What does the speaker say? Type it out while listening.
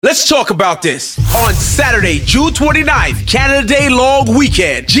Let's talk about this. On Saturday, June 29th, Canada Day long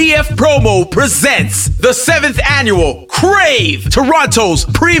weekend, GF Promo presents the 7th annual Crave, Toronto's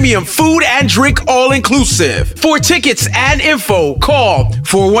premium food and drink all-inclusive. For tickets and info, call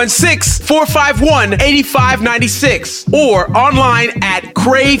 416-451-8596 or online at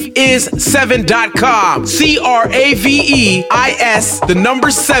craveis7.com.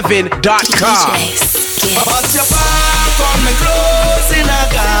 CRAVEIS7.com. On my clothes in a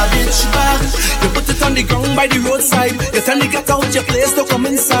garbage bag. You put it on the ground by the roadside. You tell me get out your place to come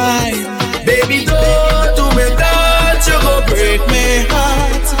inside. Baby, don't do me that. You go break my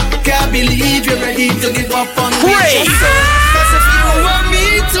heart. Can't believe you're ready to give up on me. Cause if you want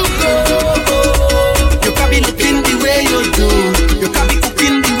me to go, you can't be looking the way you do. You can't be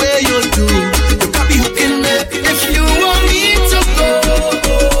cooking the way you do. You can't be hooking me. If you want me to go,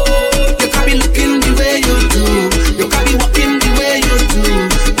 you can't be looking the way you do. You can't be walking the way you do,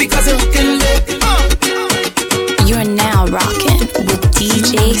 because you're looking like You're now rocking with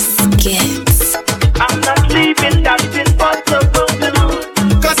DJ Skitz. I'm not sleeping, that's impossible to do.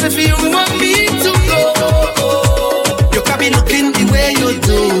 Cause if you want me to go, you can't be looking the way you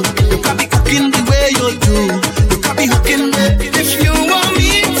do. You can't be cooking the way you do. You can't be hooking me. If you want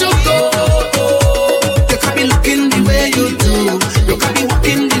me to go, you can't be looking the way you do. You can't be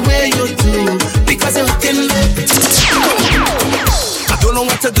walking the way you do, because you're looking like I don't know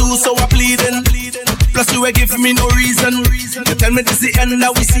what to do, so I'm pleading. Plus you ain't giving me no reason. You tell me this the end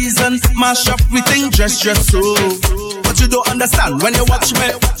of we season. Mash up, we think just so. But you don't understand when you watch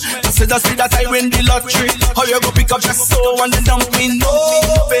me. I said I see that I win the lottery. How you go pick up just so and then dump me? No,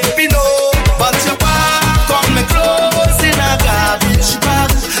 baby, no. But you back on my clothes in a garbage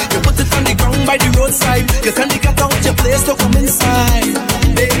bag. You put it on the ground by the roadside. You tell me get out your place to come inside.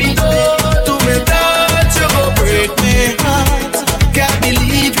 Baby, don't do me that. You go break my heart. Can't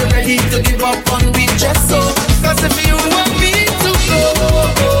believe you're ready to give up on me just so. Cause if you want me to go,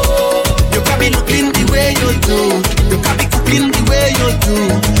 you can't be looking the way you do. You can't be cooking the way you do.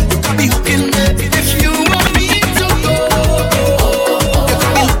 You can't be hooking me. If you want me to go, you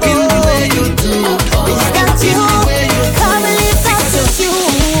can't be looking the way you do. You can't be the way you do. Can't believe that's just you.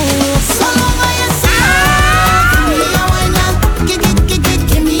 So long I see. Give me a wine up. Give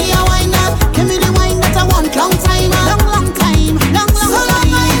me a wine up. Give me the wine that I want. Long time, long time. So long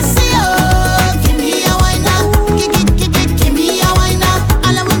I see you. Give me a wine up. Give me a wine up.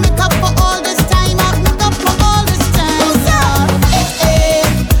 And I will make up for all this time. Make up for all this time. Hey,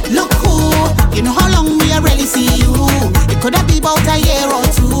 look who. You know how long me I really see you. It could have been about a year or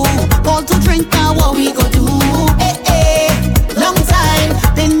two. Call to drink now, what we go do? Hey, long time.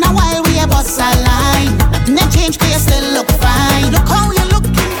 Been a while we a bust a line. Nothing that changed, but you still look fine. Look how you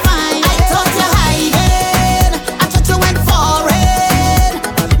looking fine. I thought you hiding. I thought you went foreign.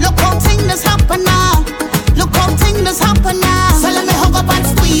 Look how things happen now. Look how things happen now. So let me hug up and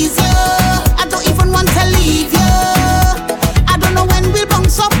squeeze you. I don't even want to leave you. I don't know when we'll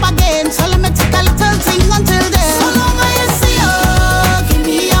bounce up again. So let me take a little thing until then. So long I see you. Give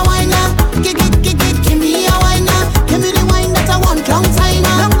me a wine up. Give me a wine up. Give me the wine that I want. Long time,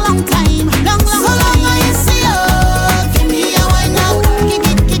 long time. So long I see you. Give me a wine up.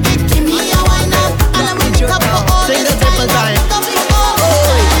 Give me a wine up. And I will make up for all this time. Make up for all this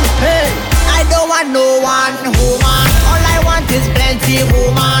time. Hey, I don't want no one woman. All I want is plenty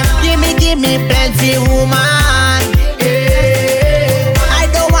woman. Give me plenty woman. Hey, I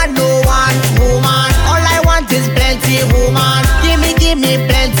don't want no one woman. All I want is plenty woman. Give me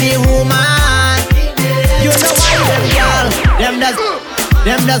plenty woman. You know why them girl, them does,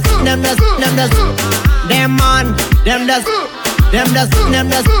 them man, them does.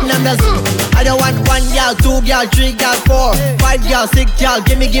 I don't want 1 girl, 2 girl, 3 girl, 4, 5 girl, 6 girl.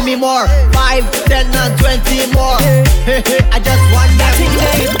 Give me more. 5, 10, and 20 more. I just want that thing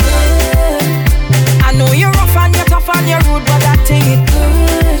good. I know you're rough and you're tough and you're rude, but that thing it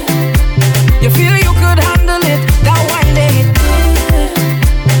good. You feel you could handle it, that wine day it good.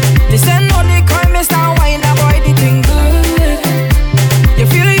 This ain't no the crime, Mr. Wine, that boy the thing good. You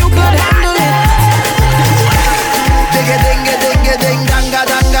feel you could handle it. ding danga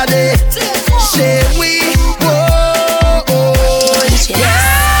danga de. Say we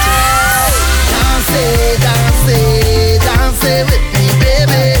danser with me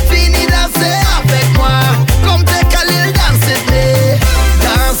baby. Fini danser avec moi. Come take a little dance with me.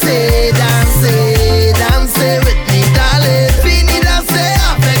 Danser with me.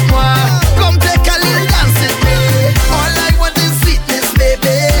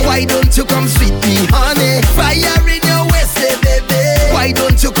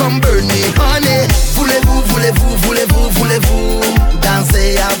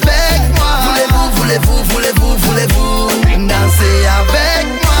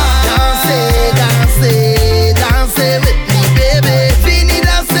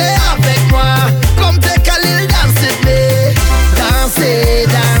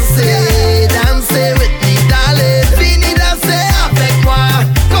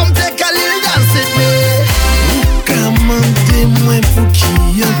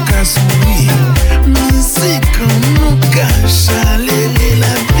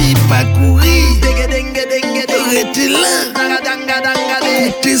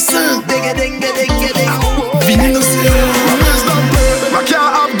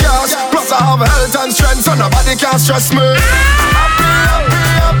 nobody can stress me. Happy, happy,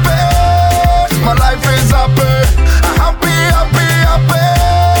 happy. My life is happy. Happy, happy, happy.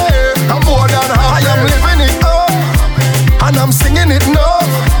 I'm more than happy. I am living it up, and I'm singing it now.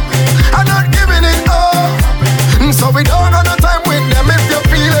 I'm not giving it up, so we don't have no time with them. If you're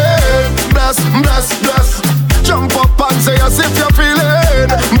feeling blessed, blessed, blessed, jump up and say as if you're feeling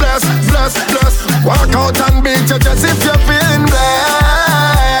blessed, blessed, blessed. Walk out and beat your chest if you're feeling blessed.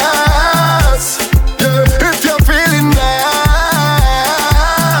 Yeah, if you're feeling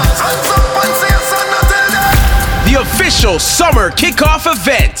blessed. Hands up and say yes or not till then. The official summer kickoff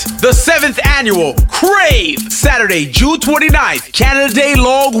event, the 7th annual Crave, Saturday, June 29th, Canada Day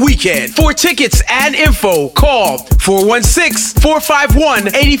long weekend. For tickets and info, call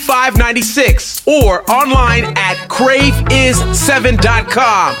 416-451-8596 or online at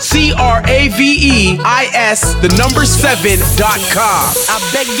craveis7.com. CRAVEIS7.com. I'm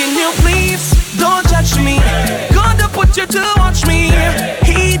begging you, please, don't judge me. Gonna put you to watch me.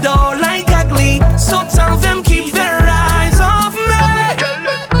 He don't like ugly, so tell them keep their eyes off me.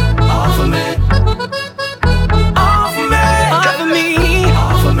 Off of me. Off me. Off of me.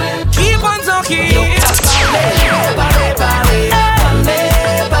 Off of me. Keep on talking.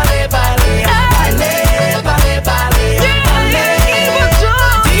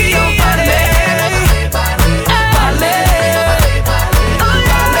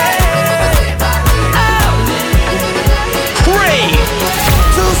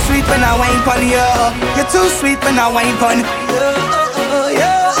 When I wine pon you, you're too sweet when I wine pon you.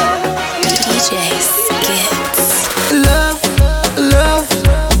 THISISSKITZ. Love, love,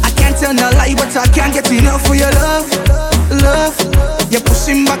 I can't tell no lie, but I can't get enough for your love, love. You're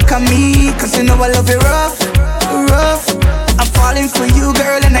pushing back on me, cause you know I love it rough, rough. I'm falling for you,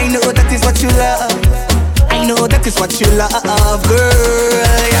 girl, and I know that is what you love. I know that is what you love,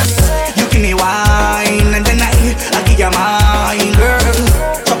 girl, yes. You give me wine, and then I give you mine, girl.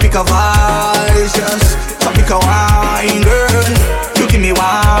 Topic of eyes, yes. Topic of wine, girl. You give me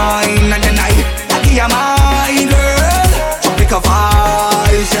wine, and then I give you mine, girl. Topic of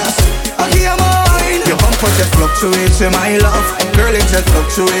eyes, yes. I give you mine. Your bumper just fluctuates in my love, girl. It just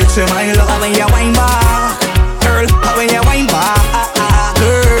fluctuates in my love. When you wine back, girl. When you wine back,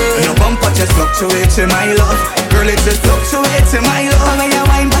 girl. Your bumper just fluctuates in my love, girl. It just fluctuates in my love. When you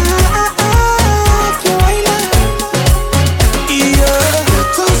wine back, you wine back.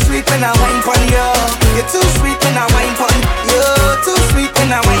 Too sweet when I wine pon you. You're too sweet when I wine pon you. Too sweet when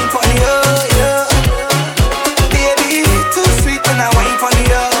I wine pon you. Baby, too sweet when I wine pon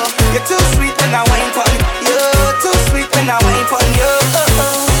you. You're too sweet when I wine pon you. Too sweet when I wine pon you.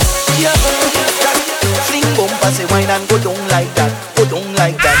 Fling bumper, say wine and go down like that. Go down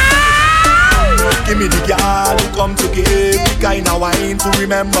like that. Give me the girl who come to give the kind of wine to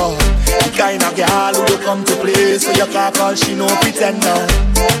remember. The kind of girl who come to play, so you can't call she no pretender.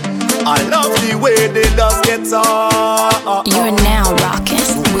 I love the way they just get on. You're now rocking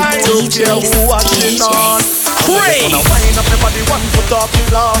with THISISSKITZ. Crave. Wind up your body, one foot off the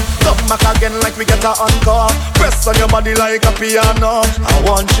floor. Come back again like we get a encore. Press on your body like a piano. I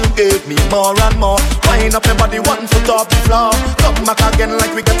want you give me more and more. Wind up your body, one foot off the floor. Come back again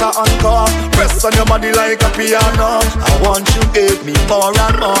like we get a encore. Press on your body like a piano. I want you give me more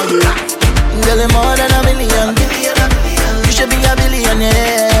and more, yeah. Girl, you're more than a million. You should be a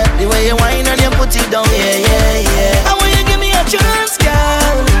billionaire. The way you whine and you put it down, yeah, yeah, yeah. I want you give me a chance,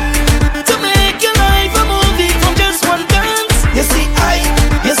 girl, to make your life a movie from just one dance. You see, I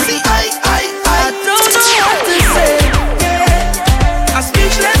don't know what to say. Yeah. I'm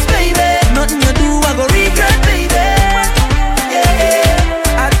speechless, baby. Nothing you do, I go regret, baby. Yeah.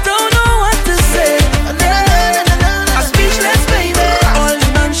 I don't know what to say. I'm speechless, baby. All you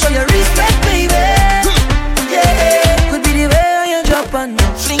done, show your respect, baby. Yeah. Could be the way you drop on me.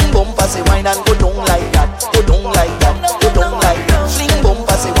 Fling bumper, say wine and go down like that. Go down like that. Go down like that. Fling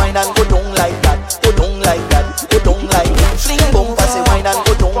bumper, say wine and go down like that. Go down like that. Go down like that. Fling bumper, say wine and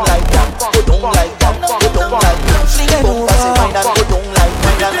go down like that. Go down like that. Go down like that. Fling bumper, say wine and go down like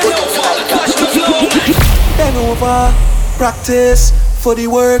that. Go down like that. Bend over, practice for the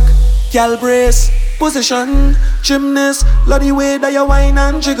work, gal brace, position, gymnast, love the way that you whine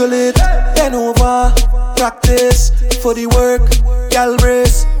and jiggle it. Bend over, practice for the work, gal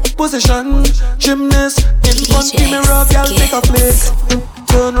brace, position, gymnast, in front of the mirror, gal take a flick.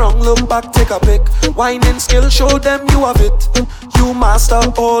 Turn round, look back, take a pic. Whining skill, show them you have it. You master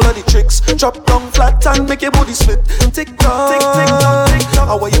all of the tricks. Drop down flat and make your booty split. Tick tock, tick tock, tick tock.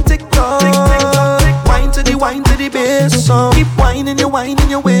 How are you tick tock? Tick tock, tick. Wine to the bass now. Keep whining your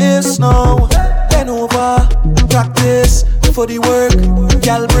waist now. Bend over, practice for the work,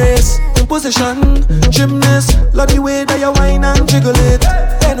 gal brace, position. Gymnast, love the way that you whine and jiggle it.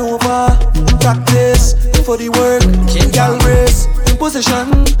 Bend over, practice for the work. Gal race,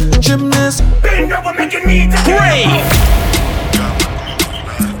 position. Gymnast, Bend over, make it neat. Crave.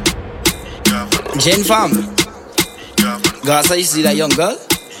 Jen fam, Gaza, you see that young girl?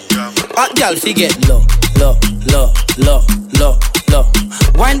 Hot girl, forget low.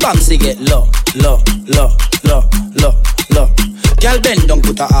 Wine bomb, get low. Girl bend down,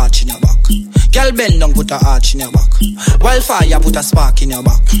 put a arch in your back. Girl bend down, put a arch in your back. Wildfire, put a spark in your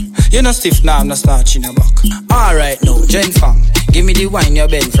back. You no stiff now, no starch in your back. Alright now, Jen fam, give me the wine you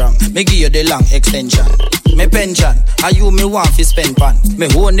bend from. Me give you the long extension. Me pension, and you me want fi spend pan. Me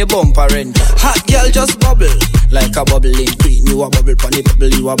own the bumper rent. Hot girl just bubble like a bubbling queen. You a bubble pon the bubble,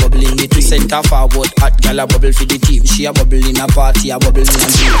 you a bubble in between. Center forward, hot girl a bubble for the team. She a bubble in a party, a bubble in a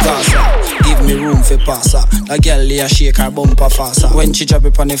dream. Give me room for passer. A girl a shake her bumper faster. When she drop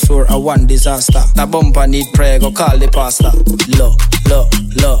it on the floor, a one disaster. The bumper need prayer, go call the pastor. Low.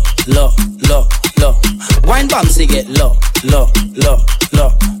 Wine bomb get low.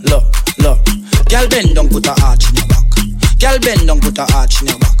 Girl bend down, put a arch in your back. Girl bend down, put a arch in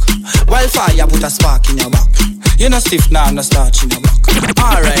your back. Wildfire, put a spark in your back. You no stiff now, no starch in your back.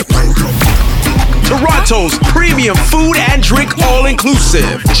 Alright. Toronto's premium food and drink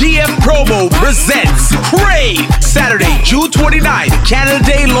all-inclusive. GF Promo presents Crave. Saturday, June 29th, Canada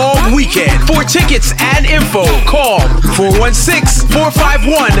Day long weekend. For tickets and info, call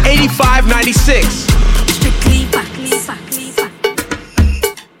 416-451-8596. Strictly back.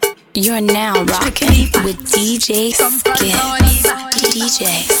 You're now rocking with DJ Skitz.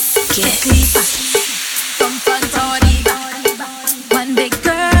 DJ Skitz. One big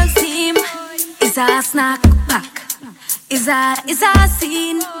girl's team is a snack pack. Is a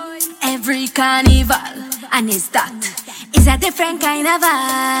scene every carnival, and is that is a different kind of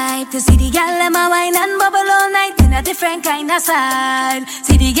vibe. To see the girl them a wine and bubble all night in a different kind of side.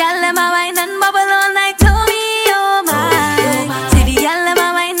 See the girl them a wine and bubble all night to me, oh my. See the girl them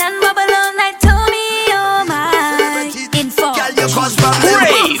a wine and bubble all night to me, oh my. Info. Girl, you cause problem.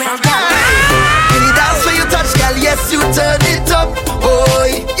 Any dance where you touch, girl, yes you turn it up. Oh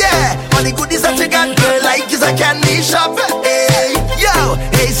yeah, all the goodies that you got, girl, like is a candy shop. Hey, yo,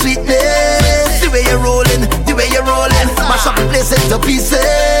 hey sweetness, the way you're rolling, mash up the place into pieces.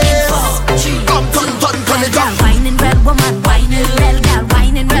 Come, turn it up. Whining red woman, whining red girl,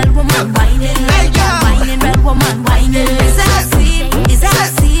 whining red woman, whining red girl, whining red woman, whining. Is that a scene?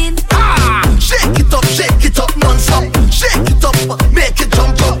 Shake it up non-stop. Shake it up, make it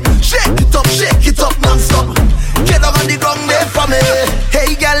jump up. Shake it up non-stop. Get up on the ground there for me.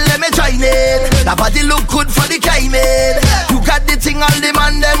 Hey girl, let me join in. That body look good for the climbing. You got the thing all the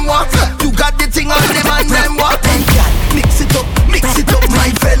man them want. You got the thing all the man them want. Hey girl, mix it up,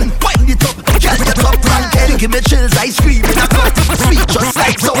 my friend. Wind it up, girl, get up ranking. Give me chills, I scream in a cup. Sweet just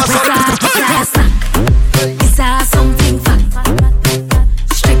like sour sun. It's a something fact.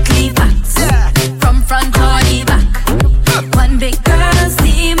 Strictly facts. From front or the back. One big girl's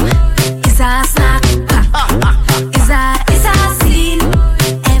team is a snack pack. Is a scene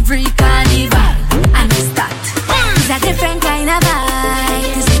every carnival, and it's that is a different kind of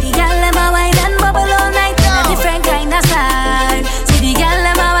vibe. To see the girl them a wine and bubble all night in a different kind of style. See the girl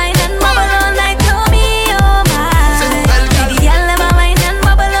them a wine and bubble all night to me, oh my. See the girl them a wine and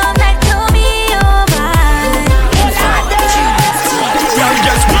bubble all night to me, oh my. Girl,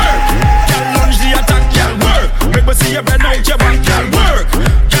 just work. Girl, lunge the attack, girl, work. Make me see you bend out your back, girl, work.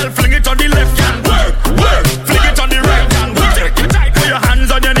 Girl, fling it on the left, girl, work. Fling it on the right, girl, work. Take it tight, put your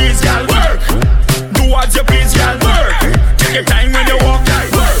hands on your knees, girl, work. Do what you please, girl, work. Take your time when you walk, girl,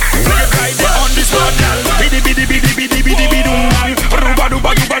 work. Fling it right there on the spot, girl. Bidi bidi bidi bidi bidi bidi dum dum. Ruba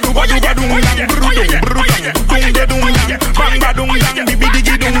duba duba duba duba dum dum. Brudum brudum dung de dum dum. Bang ba dum dum. Bidi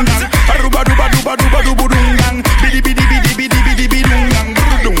bidi dum dum. Ruba duba duba duba duba dum dum. Bidi bidi bidi bidi bidi bidi dum dum.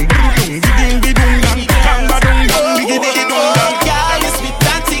 Brudum brudum bidi bidi dum dum. Bang ba dum dum. Bidi bidi dum dum. Girl, you sweet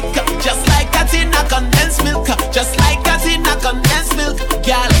and thick, just like a tin of condensed milk, just like a tin of condensed milk.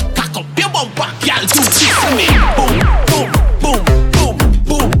 Girl, cock up your bumper, girl, do this to me. Boom, boom, boom, boom,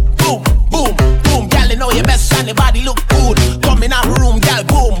 boom, boom, boom, boom. Girl, you know your best and your body look good. Come in our room, girl,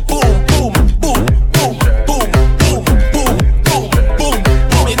 boom, boom, boom, boom, boom, boom, boom, boom, boom, boom, boom.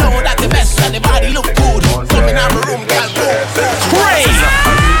 You know that the best and your body look good. Come in our room, girl, boom, boom. Crave.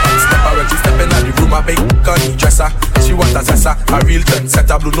 Stepping out the room, a big gunny dresser. She want a zessa, a real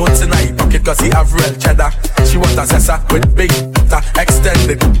trendsetter. Blue notes in her pocket cause he have real cheddar. She want a zessa with big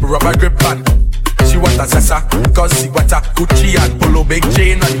extended rubber grip band. She want a zessa. Cause she what a Gucci and polo, big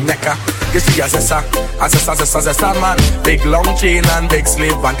chain and necker. Guess she a zessa, man. Big long chain and big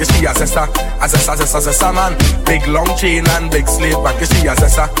slave band. Guess she a zessa, man. Big long chain and big slave band. Guess she a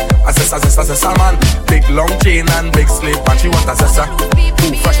zessa, man. Big long chain and big slave band. She want a zessa.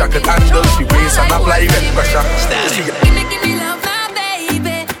 Too fresh I could handle. She waist and apply with pressure. Give me love, my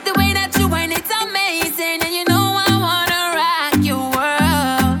baby. The way that you whine, it's amazing. And you know I wanna rock your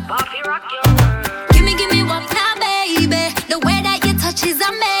world. Give me what, my baby. The way that you touch is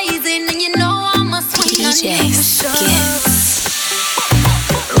amazing. And you know I'm a sweet THISISSKITZ.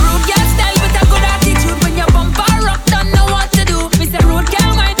 Rude girl style with a good attitude. When your bumper rock, don't know what to do. Mr. Rude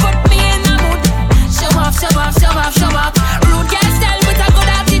girl might put me in a mood. Show off. Rude girl style with a good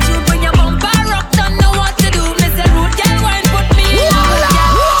attitude. When your bumper rock, don't know what to do. Mr. Rude girl might put me in a mood.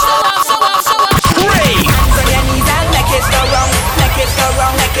 Show off. Hands on your knees and make it go wrong. Make it go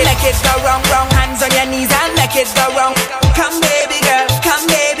wrong. Make it go wrong. Hands on your knees and make it go wrong. Come baby girl.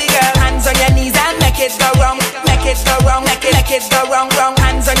 Hands on your knees and make it go wrong. Make it go wrong. Make it go wrong.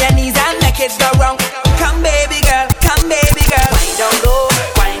 Hands on your knees and make it go wrong. Come baby girl. Wind down low.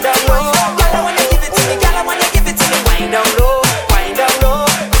 Girl, I wanna give it to me. Wind down low.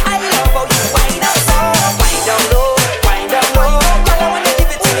 I love how you wind up so. Wind down low. Girl, I wanna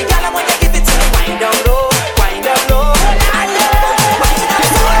give it to me. Wind down low. I love how you wind up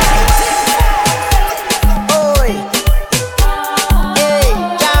so. Oi, hey,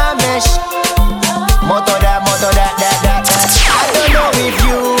 Jamish. Moto that. I don't know if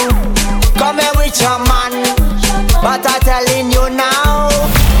you come here with your man, but I'm telling you now,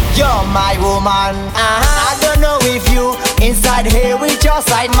 you're my woman. I don't know if you inside here with your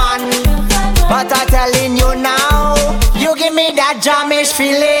side man, but I'm telling you now, you give me that Jamish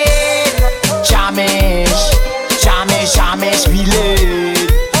feeling. Jamish feeling.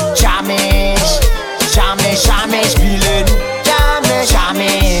 Jamish feeling. Jamish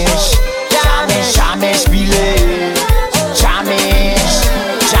feeling.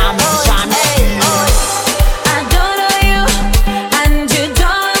 I don't know you, and you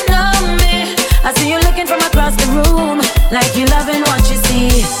don't know me. I see you looking from across the room, like you loving what you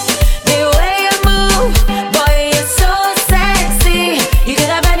see. The way you move, boy, you're so sexy. You could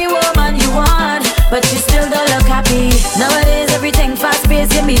have any woman you want, but you still don't look happy. Nowadays everything fast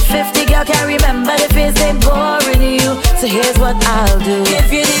paced. You meet 50 girl, can't remember the face, they boring you. So here's what I'll do.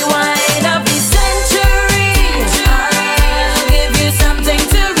 Give you the wine of the century. I'll give you something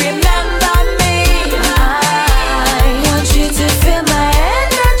to remember me. I want you to feel my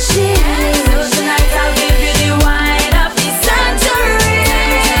energy. So tonight I'll give you the wine of the century.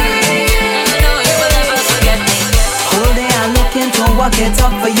 You know you will never forget me. Whole day I'm looking to walk it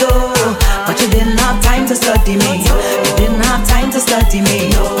up for you, but you didn't have time to study me.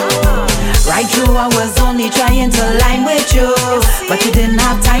 Right through I was only trying to line with you, but you didn't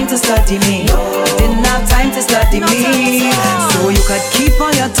have time to study me. So you could keep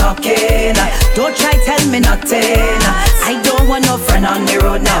on your talking. Don't try tell me nothing. I don't want no friend on the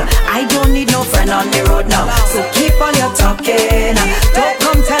road now. I don't need no friend on the road now. So keep on your talking. Don't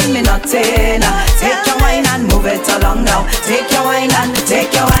come tell me nothing. Take your wine and move it along now. Take your wine and done.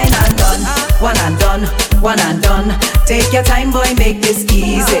 One and done. Take your time, boy, make this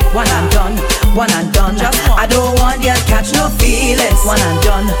easy. One and done. I don't want you to catch no feelings. One and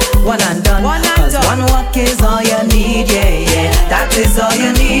done. Cause one walk is all you need, yeah. That is all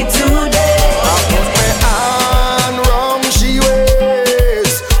you need today. And wrong she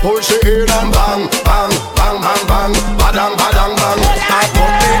waits. Push it in and bang. Badang. I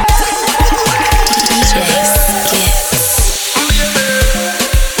put me.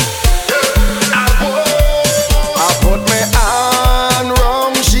 I put me on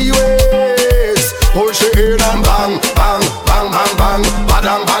wrong she waits. Push it in and bang.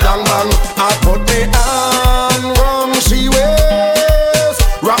 Badang. I put me on wrong she waits.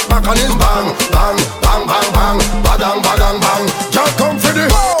 Rock back on his bang. Badang. Just come for the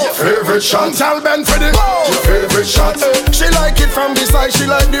favorite shot. Tell Ben for the favorite shot. She like it from the side, she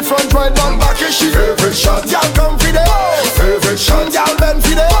like the front, right down back. Is she favorite shot? Y'all come for the favorite shot. Y'all Ben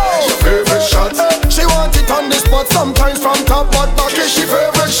for the favorite shot. She want it on the spot, sometimes from top, but back is she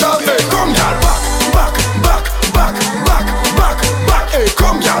favorite shot. Hey, come y'all back. Hey,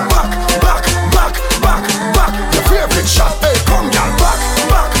 come y'all back. Your favorite shot. Hey, come y'all back.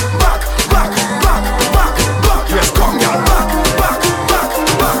 Yes, come y'all back.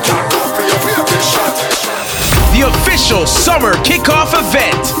 Y'all go for your favorite shot. The official summer kickoff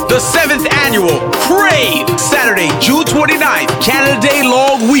event, the 7th annual annual Crave, Saturday, June 29th, Canada Day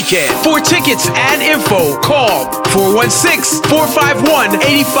long weekend. For tickets and info, call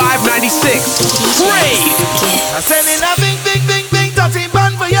 416-451-8596. Crave. I'm sending a big, big, big, big dirty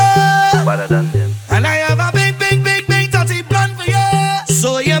bun for you. Better than them. And I have a big, big, big, big dirty bun for you.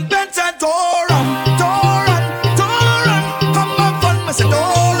 So you better door run. Come on, fun, I said door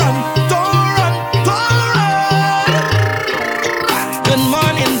run. Good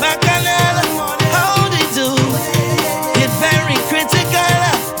morning, Bacchanal. How do you do? It's very critical.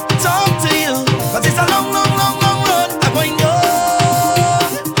 Talk to you, but it's a long, long, long, long road. I'm going on,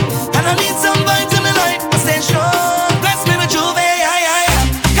 and I need some vibes in my life. I stay strong. Bless me with Juve.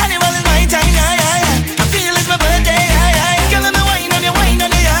 Carnival is my time. I feel it's my birthday. Girl, let me wine on you,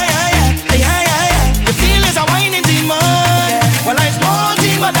 The feel is a whining demon. Well, I'm more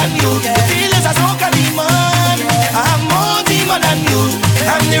demon than you. The feel is a soca demon. I have more demon than you.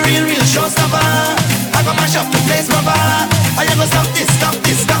 I'm the real showstopper. I got my shop to place my bar. I ever stop this.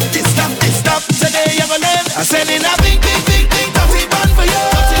 Today you gonna learn. I'm selling a big, big, big, big dirty bun for you.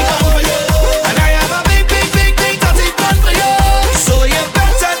 And I have a big, big, big, big dirty bun for you. So you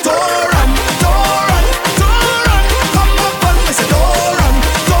better door run. Come on, fun, I said door run.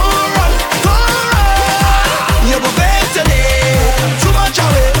 You go beg today. Too much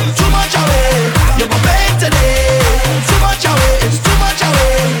away. You go beg today. Too much away. It's too much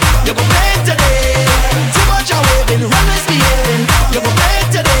away. You go beg today. Too much away. Been run misbehaving. You go beg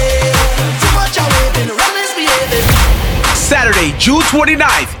today. Too much away. Been run misbehaving. Saturday, June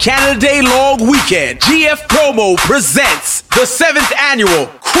 29th, Canada Day long weekend. GF Promo presents the 7th annual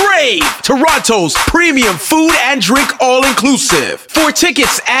Crave, Toronto's premium food and drink all-inclusive. For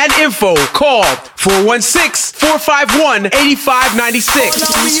tickets and info, call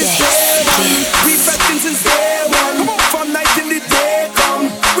 416-451-8596. We fetting since day one. From night in the day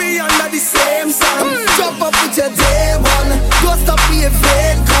come. We under the same sun. Jump up with your day one. Don't stop me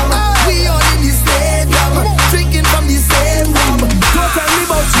afraid come. We all in the stadium. Drinking from the same rum. Don't tell me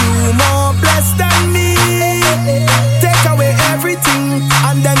about you more blessed than me. Take away everything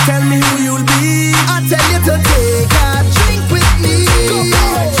and then tell me who you'll be. I tell you to take a drink with me.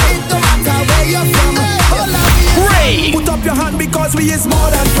 It don't matter where you're from. All of you. Put up your hand because we is more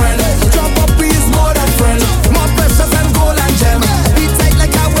than friends. Jump up, we is more than friends. More precious than gold and gem. Be tight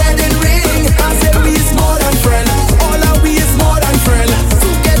like a wedding ring. I say we is more than friends. All of we is more than friends.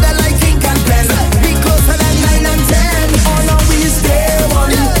 Together like ink and pen. We closer than 9 and 10. All of we is day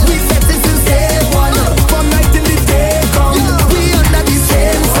one. We set it since day one. From night till the day come. We under the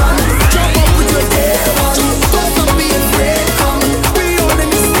same sun. Jump up with your day one. Don't stop being afraid come. We all in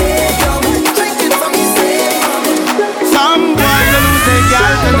the stadium. Drinking from the same rum. Some boy gonna lose their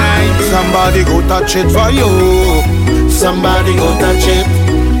girl tonight. Somebody go touch it for you. Somebody go touch it.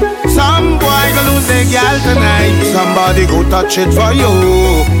 Some boy gonna lose their girl tonight. Somebody go touch it for you.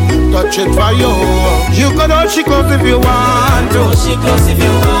 Touch it for you. You could hold she close if you want to. She close if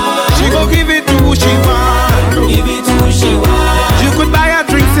you want. She go give it to who she want to. Give it to who she want. You could buy her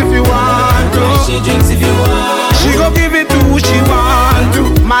drinks if you want to. She drinks if you want. She go give it to who she want to.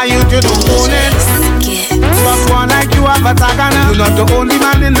 My youth, you don't own it. Stop one like you have a tagana. You're not the only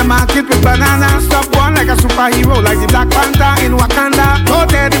man in the market with banana. Stop one like a superhero, like the Black Panther in Wakanda. Go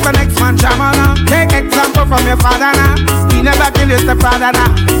there if an ex-man shamana. Take example from your father now. He never kill his stepfather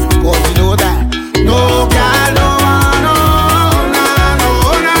now. Cause you know that. No girl, no one, no.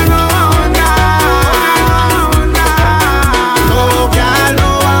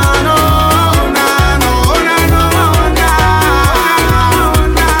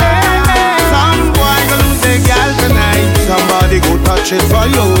 Somebody go touch it for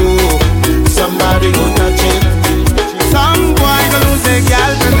you. Somebody go touch it. Some boy gonna lose their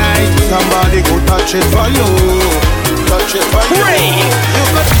girl tonight. Somebody go touch it for you. Touch it for you.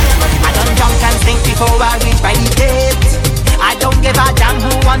 I done drunk and think before I reach my date. I don't give a damn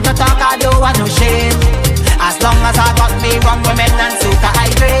who want to talk. I don't want no shame. As long as I got me wrong women and super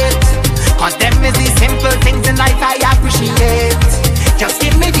hydrate. Cause them is the simple things in life I appreciate. Just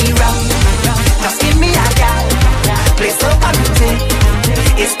give me the rum. Just give me a gal. Play soca music.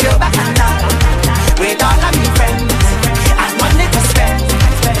 It's pure bacchanal. With all of me friends and money to spend.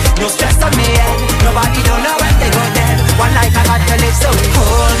 No stress on me head. Nobody don't know when they go dead. One night I got to live so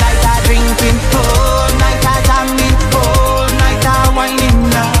whole night I drinking, whole night I jamming, whole night I whining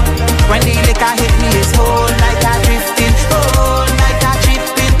now. When the liquor hit me, it's whole night I drifting, whole night I treat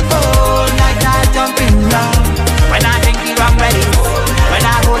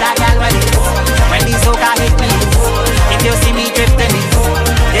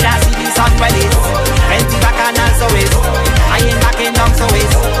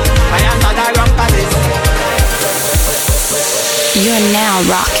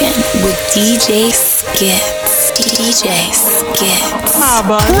rocking with DJ Skitz. DJ Skitz.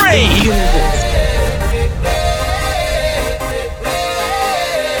 Crave.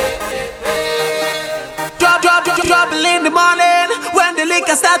 Trouble in the morning when the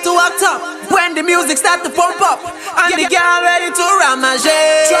liquor start to act up, when the music start to pump up, and the girl ready to ramage.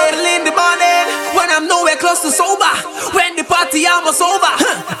 Trouble in the morning when I'm nowhere close to sober, when the party almost over,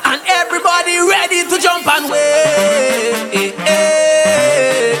 and everybody ready to jump and wave.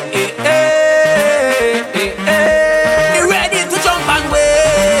 Ready to jump and wave.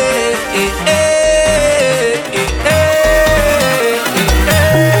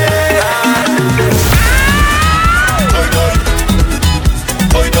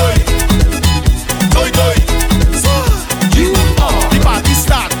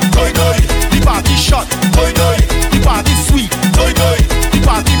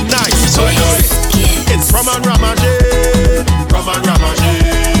 Roman Ramage,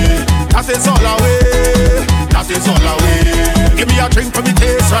 that is all away, that is all away. Give me a drink for me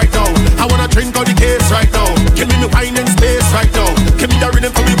taste right now. I wanna drink all the case right now. Give me wine and space right now. Give me the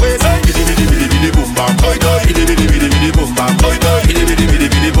rhythm for me waist. Biddy biddy biddy biddy boom bam, toy toy. Biddy biddy biddy biddy boom bam, toy toy. Biddy biddy biddy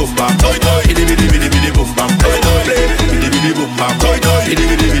biddy boom bam, toy toy. Biddy biddy biddy biddy boom bam, toy toy. Biddy biddy boom bam, toy toy. Biddy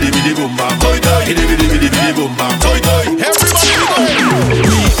biddy biddy biddy boom bam, toy toy. Biddy biddy biddy biddy boom bam, toy toy. Everybody go.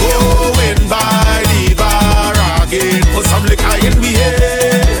 We going by the bar again. Put some liquor in we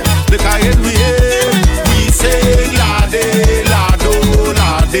head, liquor in we head. We sing lade, lado,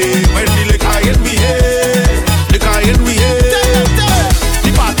 lade. When the liquor in we head, liquor in we head.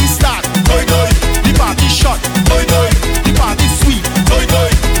 The party start, toy toy. The party shot, toy toy. The party sweet, toy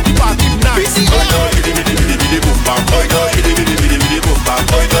toy. The party nice, toy toy. Biddy biddy biddy biddy boom bam, toy toy. Biddy biddy biddy biddy boom bam,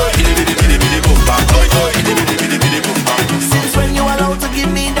 toy toy. Biddy biddy biddy biddy boom bam, toy toy. Biddy biddy biddy biddy boom bam. Since when you allowed to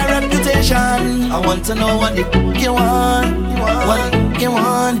give me the reputation, I want to know what the you want, what you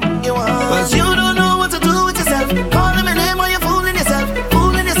want. Cause you don't know what to do with yourself. Calling my name while you're fooling yourself,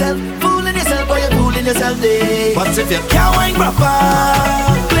 fooling yourself, fooling yourself while you're fooling yourself, day. But if you can't wine proper,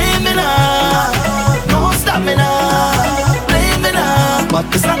 blame me now. Don't stop me now, blame me now. But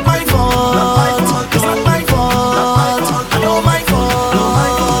it's not my fault, it's not my fault, I know my fault.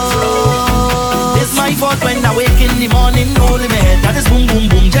 It's my fault when I wake in the morning, holding my head, that is boom boom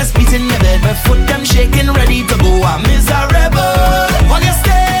boom, just beating my bed. My foot them shaking, ready to go. I'm miserable. While you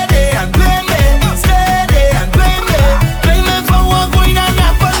stay there and blame me, stay there and blame me for what going on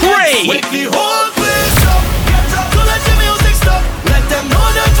happen. Wake the whole place up, get up, to let the music stop. Let them know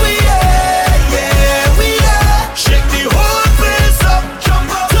that we are. Shake the whole place up, jump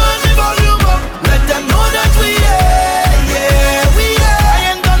up, turn the volume up. Let them know that we are. I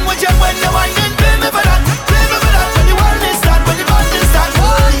ain't done with you when you wine and blame me for that. Blame me for that when the world is start, when the band is start.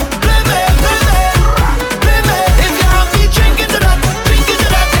 Blame me. If you happy, drink into that. If you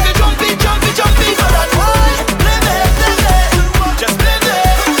jumpy for that. Blame me. Just blame me.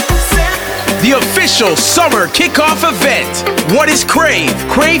 The official summer kickoff event. What is Crave?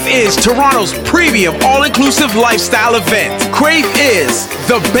 Crave is Toronto's premium all-inclusive lifestyle event. Crave is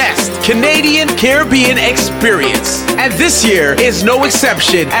the best Canadian Caribbean experience. And this year is no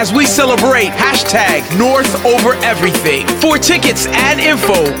exception as we celebrate #NorthOverEverything. For tickets and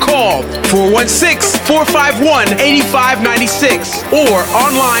info, call 416-451-8596 or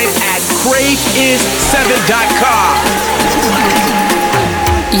online at craveis7.com.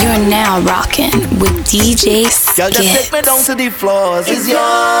 You're now rocking with DJ Girl, just take Skitz. me down to the floors. It's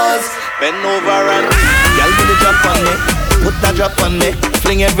yours. Bend over and girl, put the drop on me. Put that drop on me.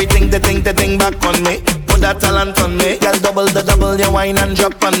 Fling everything, the thing back on me. Put that talent on me. Girl, double your wine and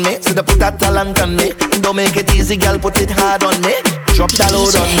drop on me. So put that talent on me. Don't make it easy, girl, put it hard on me. Drop that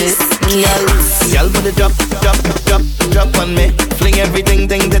load on me. Girl, put the drop on me. Fling everything,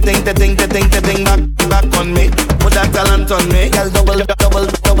 the thing back on me. Put that talent on me. Girl, double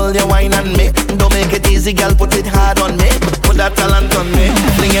your wine on me. Don't make it easy, girl, put it hard on me. Put that talent on me.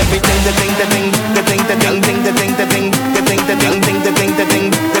 Fling everything, the thing,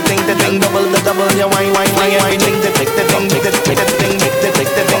 double your wine, fling everything, the thing.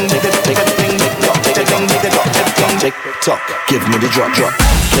 Tick tock, give me the drop.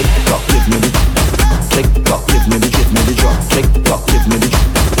 Tick tock, give me the tick tock, give me the drop. Tick tock, give me the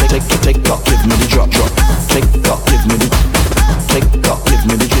tick tock, give me the drop. Tick tock, give me the tick tock, give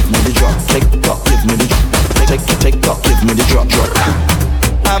me the drop. Tick tock, give me the tick tock, give me the drop.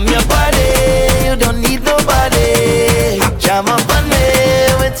 I'm your body, you don't need nobody. Jam up on me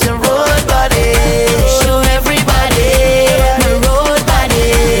with your road body. Show everybody my road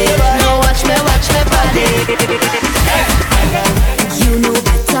body. Now watch me body. You know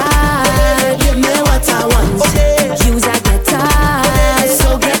better, give me what I want. Use a guitar,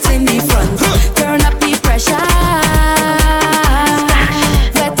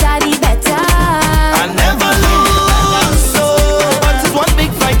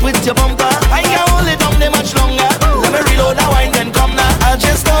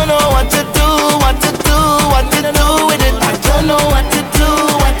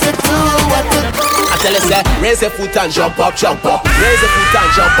 Raise your foot and jump up, jump up. Raise your foot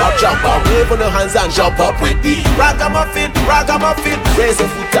and jump up, jump up. Wave on your hands and jump up with the ragamuffin, ragamuffin. Raise your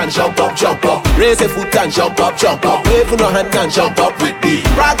foot and jump up, jump up. Raise your foot and jump up, jump up. Wave on your hand and jump up with the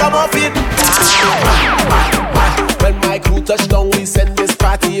ragamuffin. When my crew touch down, we send this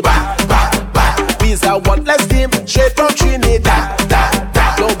party back, back, back. We's a one-less team, straight from Trinidad.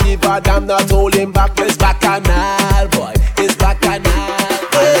 Don't give a damn, not hold him back. It's bacchanal, boy. It's bacchanal.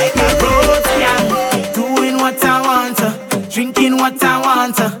 Like a road gang, doing what I want, drinking what I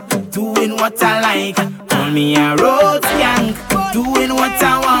want, doing what I like. Call me a road gang, doing what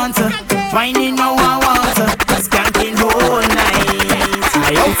I want, whining how I want, skanking whole night.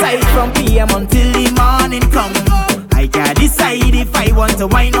 I outside from PM until the morning come. I can decide if I want to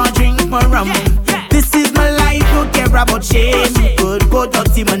wine or drink more rum. This is my life, don't care about shame. Could go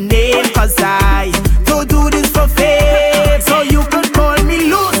dirty my name, cause I don't do this for fame. So you could call me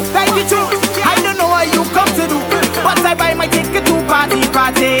loose, like the truth. I don't know what you come to do, but I buy my ticket to party.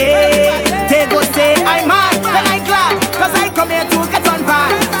 They go say I'm mad, then I glad, cause I come here to get on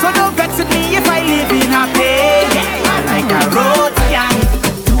bad. So don't vex with me if I live in a pain. I like a road gang,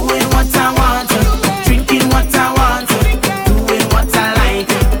 doing what I want, drinking what I want, doing what I like.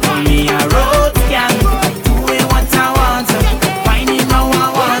 Call me a road gang, doing what I want, finding how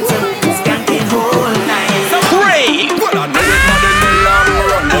I want, skanking whole night. Crave! Well, I know it's not in the long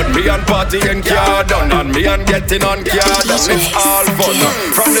run, but me and partying car done, and me and getting on car done. It's all fun.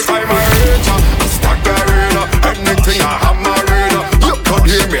 From the time I reach, I stack arena, anything I have my arena. You could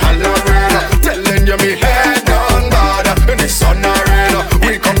hear me hollering, telling you me head on bad. In the sun arena,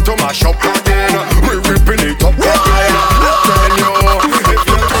 we come to my shop again. We ripping it up again. Telling you, if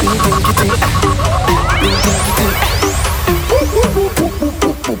you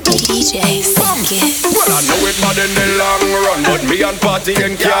DJ Skitz. well, I know it's not in the long run, but me and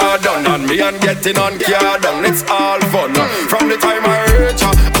partying car done, and me and getting on car done. It's all fun. From the time I reach,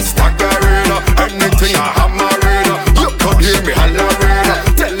 I stack arena, anything I have my arena. You could hear me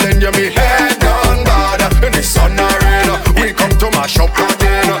hollering, telling you me head on bad. In the sun arena, we come to my shop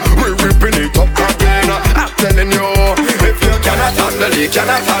again. We ripping it up again. I'm telling you, if you cannot handle it,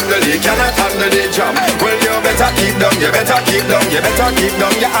 cannot handle it, cannot handle the jam, well, you better keep down, you better keep down, you better keep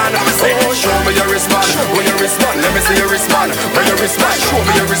down your hand. Oh, show me your wristband, when you respond, let me see your wristband. When you respond, show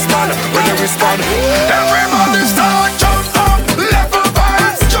me your wristband, when you respond. Everybody start jump up, level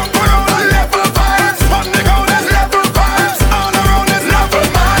vibes, jump around, level vibes. On the ground is level vibes, all around is level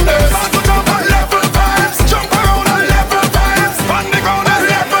madness. Jump on level vibes, jump around and level vibes. On the ground is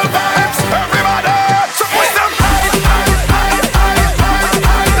level vibes, everybody. So we some level vibes,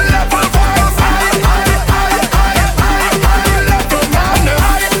 level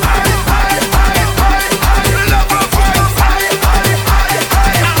madness.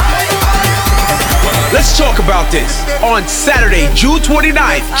 Let's talk about this. On Saturday, June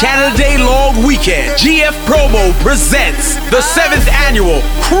 29th, Canada Day Long Weekend, GF Promo presents the 7th annual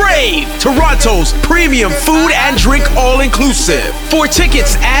Crave, Toronto's premium food and drink all-inclusive. For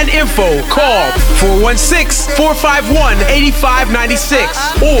tickets and info, call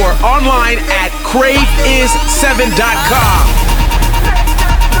 416-451-8596 or online at craveis7.com.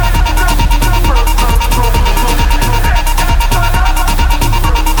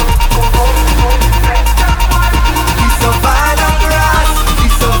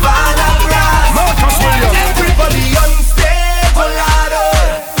 Everybody on stage, oh Lord,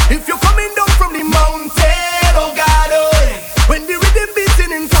 oh. If you're coming down from the mountain, oh God, oh. When the rhythm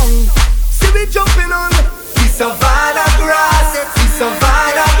beating in tongue, see we jumping on the savannah grass, the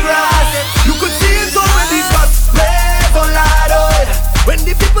savannah grass. You could see it already got spread, oh Lord.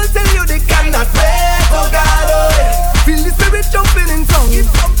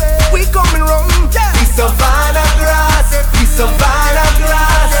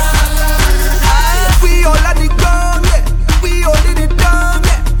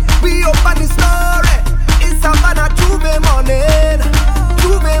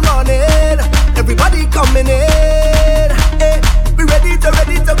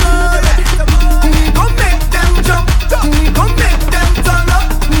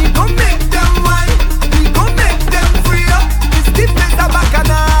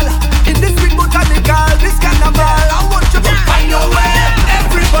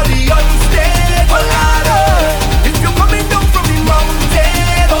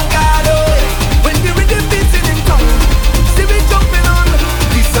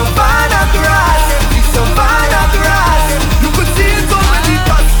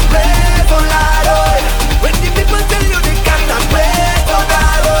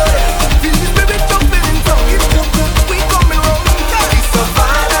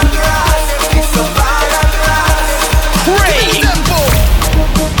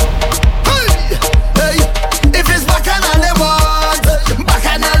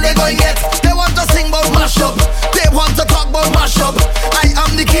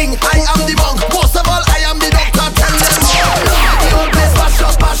 king, I am the monk. Most of all, I am the doctor. Tell them, oh Lord, the whole place mash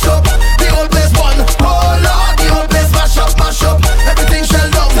up, mash up. The whole place burn. Oh Lord, the whole place mash up, mash up. Everything shell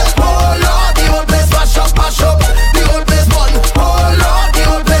down. Oh Lord, the whole place mash up, mash up. The whole place burn. Oh Lord, the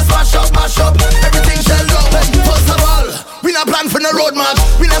whole place mash up, mash up. Everything shell down. First of all, we not plan for the road march.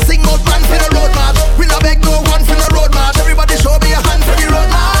 We not sing no plan for the road march. We not beg no one for the road march. Everybody show me a hand for the road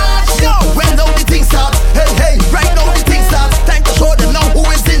march. Yo, when now the thing start? Hey, hey, right now the thing starts. Time to show them now who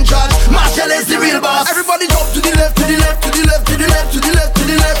is in charge. Marshall is the real boss. Everybody jump to the left, to the left, to the left, to the left, to the left, to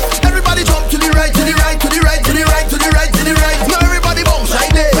the left. Everybody jump to the right, to the right, to the right, to the right, to the right, to the right. Now everybody bounce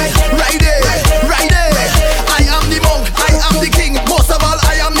right there, right there, right there. I am the monk, I am the king. Most of all,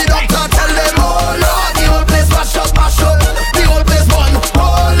 I am the doctor. Tell them, oh Lord, the whole place mash up, mash up. The whole place burn.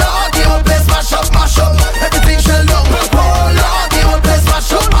 Oh Lord, the whole place mash up, mash up. Everything shell down. Oh Lord, the whole place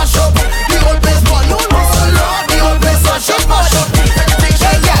mash up, mash up. The whole place burn. Oh Lord, the whole place mash up, mash up. Everything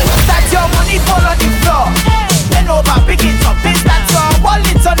shell down. That's your money fall on the floor. Bend over, pick it up. It's that your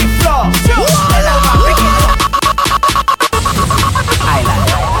wallet on the floor. Bend over, pick it up. Island.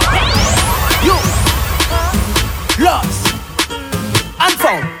 You lost and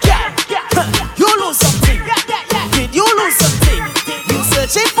found. You lose something. Did you lose something? You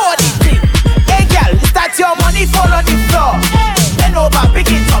searching for the thing. Hey girl, is that your money fall on the floor? Bend over,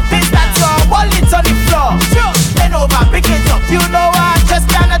 pick it up. Is that your wallet on the floor? Bend over, pick it up. You know I just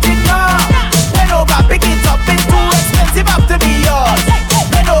cannot ignore. Bend over, pick it up. It's too expensive have to be yours.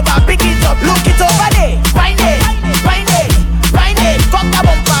 Bend over, pick it up. Look it over there. Find it, find it, find it. Fuck the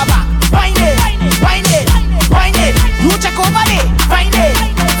bumper back. Find it, find it, find it. You check over there. Find it,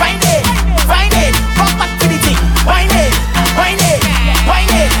 find it, find it. Fuck back to the thing. Find it, find it,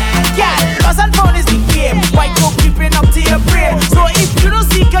 find it. Yeah, lost and found is the game. Why you creeping up to your brain? So if you don't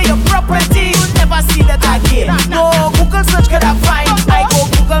seek your property, you'll never see that again. No Google search could I find. I go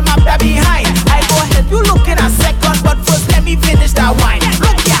Google map that behind. I go help you look in a second, but first let me finish that wine.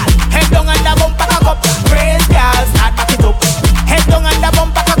 Look, y'all, head down and the bumper cock up. Praise God, start back it up. Head down and the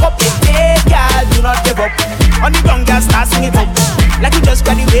bumper cock up. Hey, girl, do not give up. On the ground, girl, start sing it up. Like you just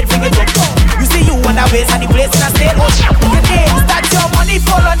graduate, bring it up. You see you on the waist and the place in a state. Oh, okay, is that your money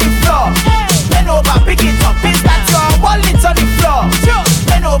fall on the floor? Bend over, pick it up. Is that your wallet on the floor?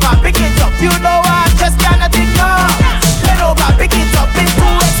 Bend over, pick it up. You know I just cannot ignore. Bend over, pick it up. It's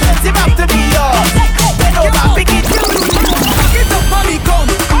too expensive have to be yours. Bend over, pick it up. Pick it up on me come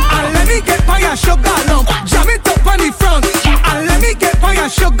and let me get by your sugar lump. Jam it up on the front and let me get by your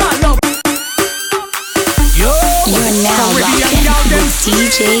sugar lump. You're now rocking with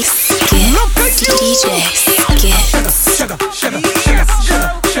DJ Skitz. DJ Skitz. Sugar, sugar, sugar, sugar,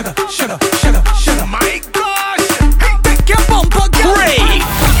 sugar, sugar, sugar, sugar. My gosh! Hey, take your bumper, girl. Crave.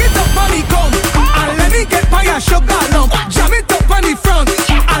 Pick it up on the come and let me get by your sugar lump. Jam it up on the front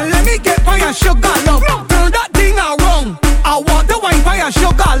and let me get by your sugar lump. Turn that thing around. I want the wine by your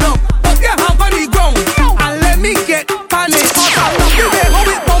sugar lump. Put your hand on the ground and let me get on it. I love the way how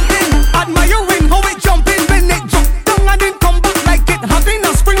it bumping, admiring how it jumping. When it jump down and then come back like it having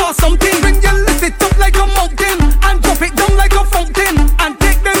a spring or something. When you lift it up like a mountain.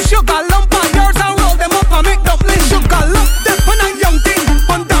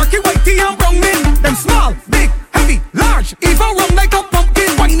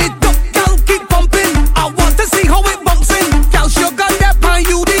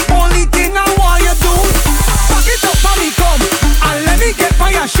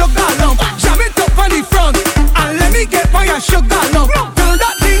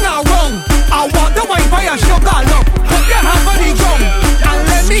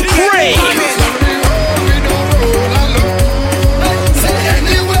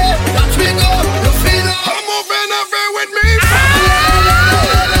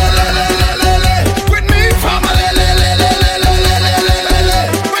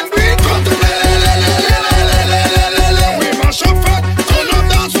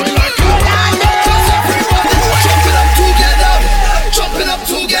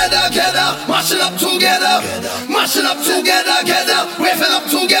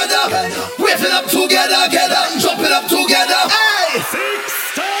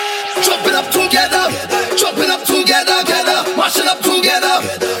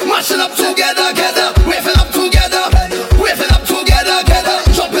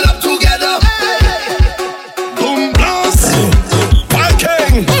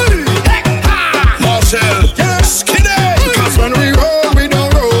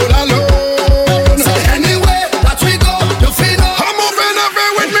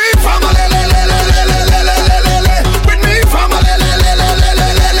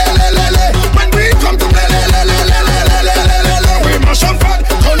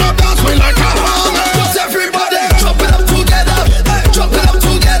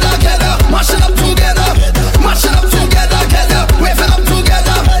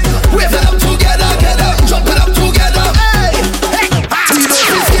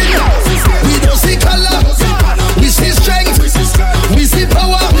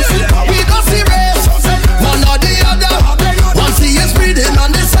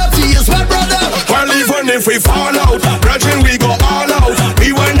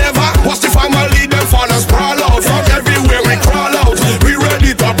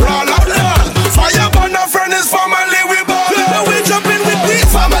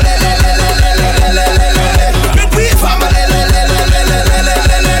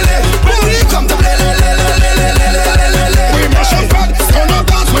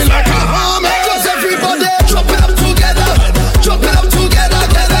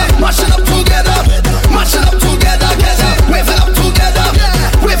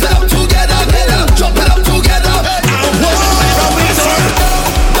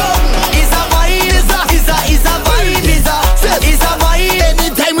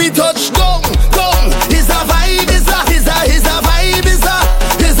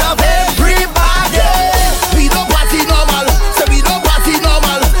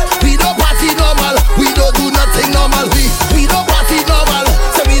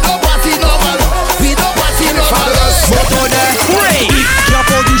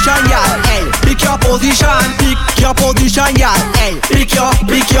 your position, yeah. Hey, pick your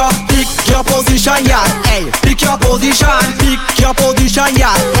position, yeah. Hey, pick your position,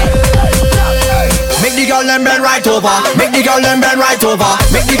 yeah. Make the girl them bend right over. Make the girl them bend right over.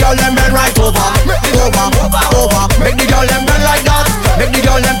 Make the girl them bend right over. Over. Make the girl them bend like that. Make the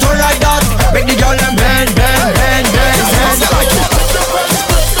girl them turn like that. Make the girl them bend.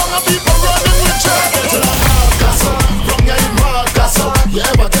 You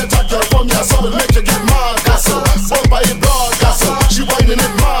ever get a girl from your soul, make you get mad, castle. Bump by it broad, castle. She whining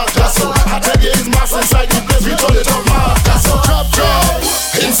it mad, castle. I tell you it's mass inside the place, we turn it up mad, castle. Drop.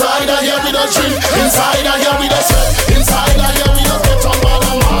 Inside I hear with a drink, inside I hear with a sweat, inside I hear with a get on ball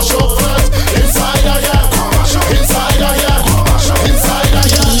and mash up flat. Inside I hear.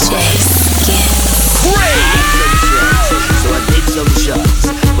 So I take some shots,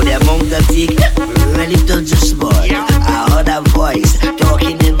 but the amount of dick really don't just small. I heard a voice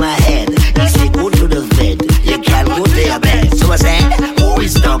talking in my head. He said, go to the bed, you can't go to your bed. So I said, who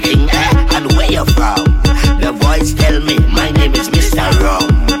is talking and where you from? The voice tell me, my name is Mr. Rum.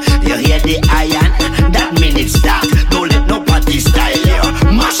 You hear the iron? That means it's stop. Don't let nobody style you.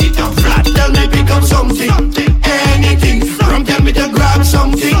 Mash it up flat, tell me pick up something. Anything, Rum tell me to grab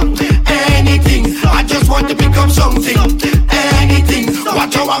something. Anything, I just want to pick up something. Anything,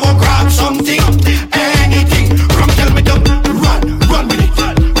 watch how I go grab something. Anything, Rum tell me to run with it.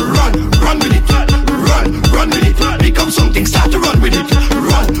 Run with it. Run with it. Pick up something, start to run with it.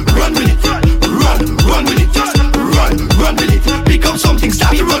 Run with it. Run with it. Run with it. Pick up something,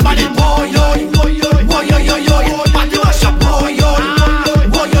 start to run with it. Boy,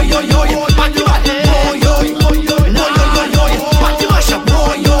 party mash up, boy, party mash up,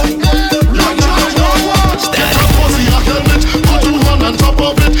 boy. Get a pussy a helmet, put your hand on top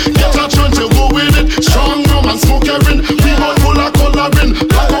of it. Get a joint to go with it. Strong rum and smoke heroin. We got full of coloring.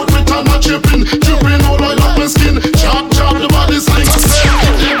 Black out with a not chipping. Dripping all oil up my skin. Chop the body sling.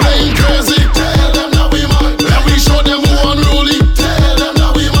 They playing crazy. Tell them that we mad. Let we show them who unruly. Tell them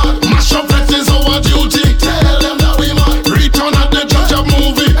that we mad. Mash up that is our duty. Tell them that we mad. Return at the judge of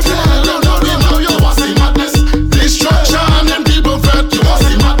movie. Tell them that we mad. You want see madness? Destruction and people fed. You want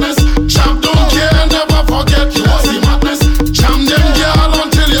see madness? Champ don't care, never forget. You want see madness? Jam them girl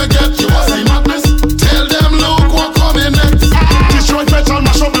until you get. You want see madness? Tell them look what coming next. Destroy metal,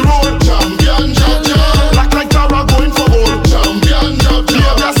 mash up the road. Champion job. Black like Tara going for gold. Champion job.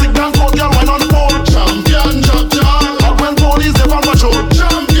 Behavior sick down cold girl wine on the pole. Champion job. But when police they on patrol.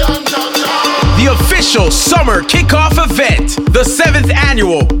 Champion job. The official summer kickoff event, the 7th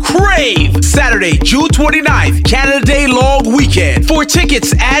annual Crave, Saturday, June 29th, Canada Day long weekend. For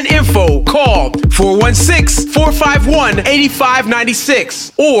tickets and info, call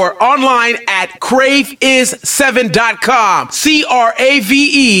 416-451-8596 or online at craveis7.com.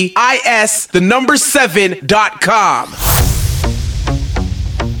 CRAVEIS, the number 7.com.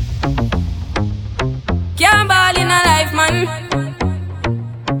 Can't ball in a life, man.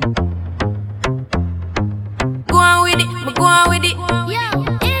 Go on with it. Yo,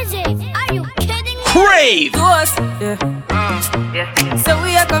 is it? Are you kidding me? Crave! To us, yeah. So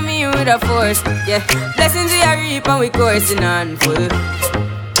we are coming here with a force, yeah. Blessings we are reap and we coursing on full.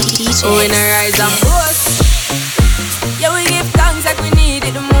 Oh, we not rise and boast. Yeah, we give thanks like we need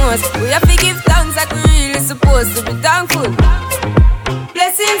it the most. We have to give thanks like we really supposed to be thankful.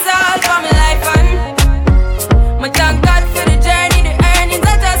 Blessings all for my life and my thank God for the journey, the earnings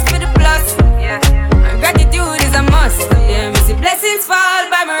are just for the plus. Yeah, and gratitude is a must. Yeah, me see blessings fall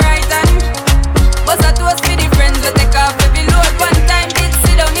by my right hand. But I toast for the friends that take off every load. One time did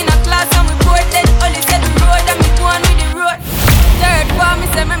sit down in a class and we bored. Then only said the road and me go on with the road. Third form, me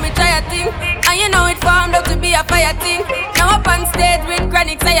say me try a thing. And you know it formed up to be a fire thing. Now up on stage with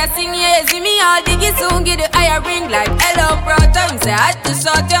chronics I sing. Yeah, see me all diggy soon get the higher ring. Like hello brother, me say I had to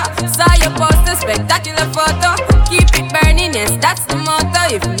shot ya. Saw your poster, spectacular photo. Keep it burning, yes that's the motto.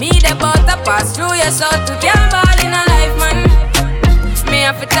 If me the butter pass through your soul to can't ball in a life man. Me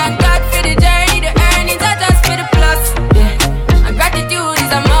have to thank God for the journey, the earnings are just for the plus. Yeah, and gratitude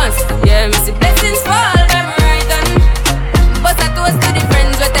is a must. Yeah, me see blessings fall by my right hand. But I toast to the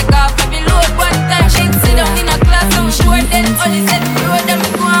friends we take off every load. One time she sit down in a class and we short. Then only said the road and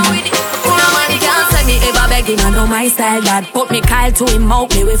we go on with it. Nobody can say me ever begging, I know my style that. Put me Kyle to him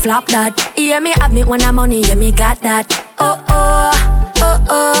out, me we flop that. Yeah, me have me when I'm money, yeah me got that.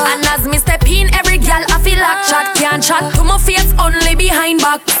 And as me step in, every gal I feel like chat. Can't chat to my face, only behind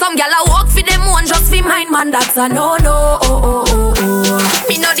back. Some gal I walk for them one, just for mine, man, that's a no.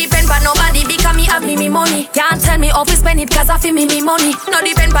 Me no depend on nobody because me have me money. Can't tell me how to spend it cause I feel me money. No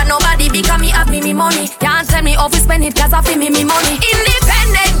depend on nobody because me have me money. Can't tell me how to spend it cause I feel me money.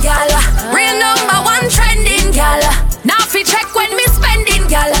 Independent gal, real number one trending gal.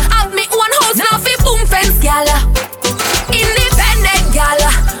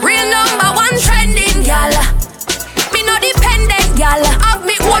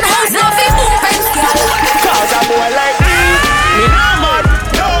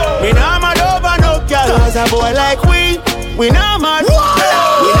 We not mad. We not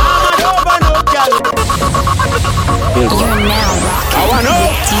mad over no girl. You're now rocking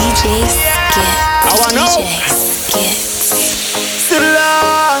with DJ Skitz. I wanna know.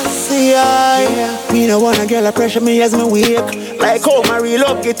 Me no wanna get a pressure me as me wake. Like how my real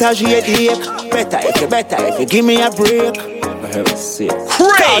love get a shake. Better if you give me a break. Crazy.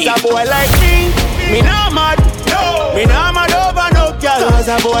 Cause a boy like me not mad. No. Me not mad over no girl. Cause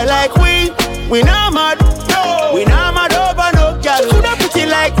a boy like we not mad. No. We not mad over no girl. Coulda pretty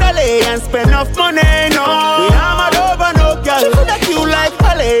like Dolly and spend enough money. No. We not mad over no girl. Coulda cute like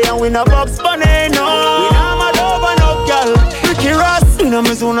Holly and we no Bugs Bunny. No. We not mad over no girl. Ricky Ross, inna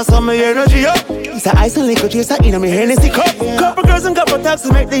me zone, some me energy up. It's a ice and liquor chaser inna me Hennessy cup. Couple girls and couple taxes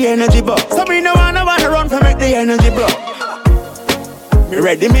to make the energy buck. So me no wanna run for make the energy block. Me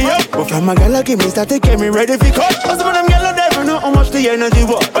ready me up, but from a girl give me start to get me ready for cut. Cause some of them girls never know how much the energy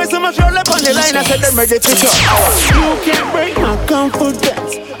was. Why so much roll up on the line, I said them ready for cut. You can't break my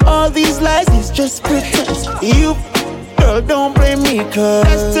confidence. All these lies is just pretense. You, girl, don't blame me, cause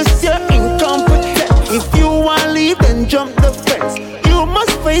that's just your incompetence. If you wanna leave, then jump the fence. You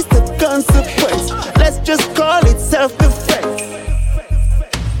must face the consequence. Let's just call it self-defense.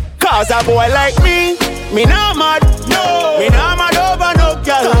 Cause a boy like me not mad. No. Me not mad over no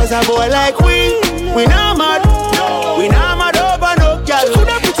girl. Cause a boy like we not mad. No. We not mad over no girl.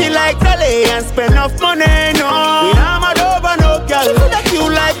 Coulda pretty like Dolly and spend enough money. No. We not mad over no girl. Coulda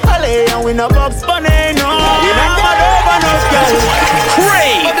cute like Holly and we no Bugs Bunny. No. We not mad over no girl.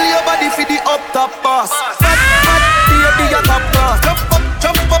 Crave. Bubble your body for the up top boss. Fat, baby, your top class.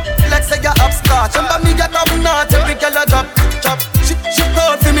 Jump up, let's say you're upstart. Jump on me, you're top notch. Every girl a drop. She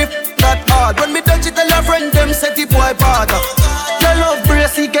called for me that hard. When me touch it, tell her friend them set the boy bad. Your love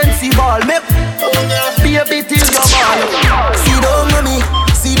brace against the ball. Me baby till your ball. See down on me,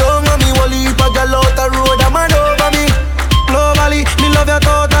 Wally you a girl out the road. A man over me. Globally, me love you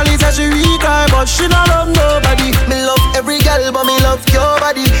totally. Say she retry, but she not love nobody. Me love every girl, but me love your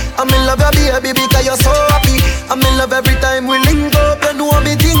body. And me love your baby because you're so happy. And me love every time we link up. You know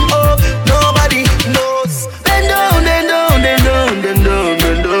me think up, nobody knows. Bend down.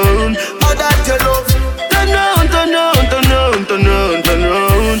 All that you love. Turn round.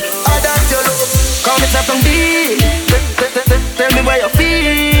 All that you love. Call me from deep. Tell me where you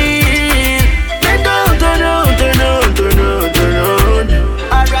feel. Bend down.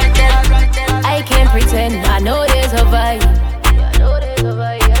 Alright then. I can't pretend, I know there's a vibe.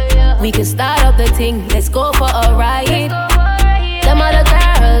 We can start up the thing, let's go for a ride. Them other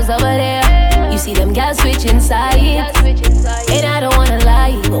girls over there, you see them girls switching sides. And I don't wanna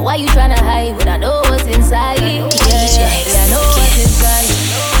lie, but why you tryna hide when I know what's inside? Yeah, I know what's inside.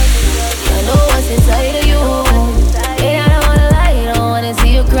 I know what's inside of you. And I don't wanna lie, I don't wanna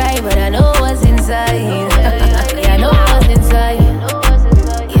see you cry, but I know what's inside. Yeah, I know what's inside.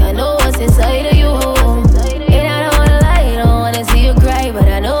 Yeah, I know what's inside of you. And I don't wanna lie, I don't wanna see you cry, but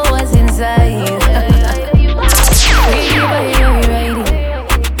I know what's inside.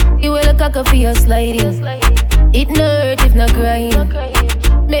 You will look like for your sliding. It no hurt if not crying.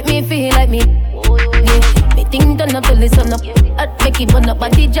 Make me feel like me. Yeah. Me think done up till the sun up. I'd make it burn up,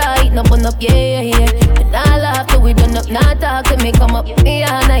 but the joy it no burn up. Yeah. And I laugh till we done up. Now talk till me come up.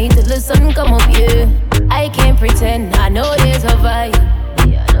 Yeah, night till the sun come up. Yeah. I can't pretend. I know there's a vibe.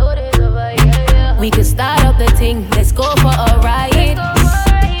 Yeah, I know there's a vibe. Yeah. We could start up the thing. Let's go for a ride.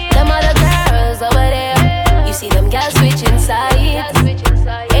 Them other girls over there. You see them girls switching sides.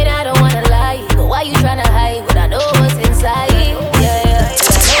 And I don't wanna lie, but why you tryna hide when I know what's inside? Yeah,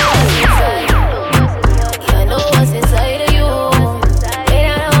 I know what's inside of you. And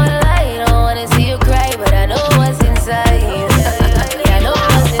I don't wanna lie, I don't wanna see you cry, but I know what's inside. Yeah, I know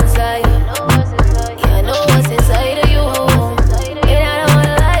what's inside. Yeah, I know what's inside of you. And I don't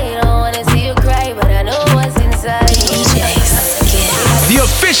wanna lie, I don't wanna see you cry, but I know what's inside. The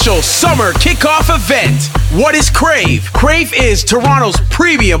official summer kickoff event. What is Crave? Crave is Toronto's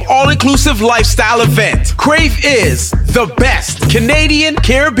premium all-inclusive lifestyle event. Crave is the best Canadian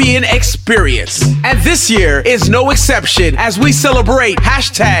Caribbean experience. And this year is no exception as we celebrate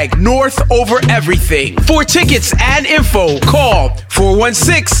 #NorthOverEverything. For tickets and info, call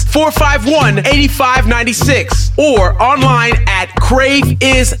 416-451-8596 or online at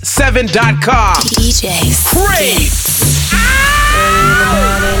craveis7.com. DJs. Crave!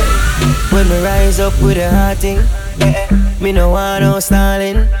 When me rise up with a hot thing, me no want no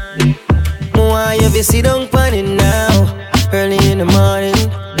stalling. Why you be sit down on it now, early in the morning.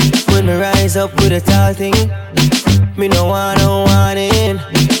 When me rise up with a tall thing, me no want no warning.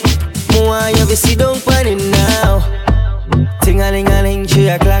 Why you be sit down on it now? Ting-a-ling-a-ling, 3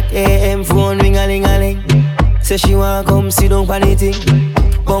 o'clock a.m. phone ring-a-ling-a-ling. Say she wanna come sit down on the thing.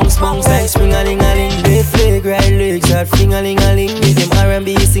 Bounce, bounce like spring-a-ling-a-ling. They flick right legs start fling-a-ling-a-ling. With them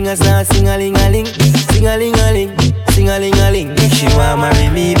R&B singers start sing-a-ling-a-ling. Sing-a-ling-a-ling, sing-a-ling-a-ling. If she wanna marry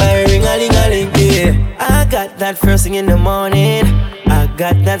me by ring-a-ling-a-ling, yeah. I got that first thing in the morning. I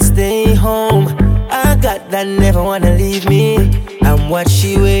got that stay home. I got that never wanna leave me. I'm what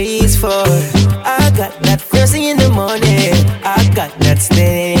she waits for. I got that first thing in the morning. I got that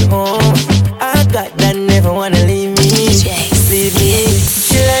stay home. I got that never wanna leave me. Leave me.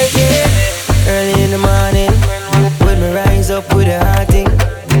 She like it early in the morning. When me rise up with a hot thing.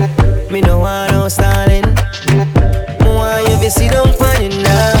 Me no want no stalling. Why you be sit down funny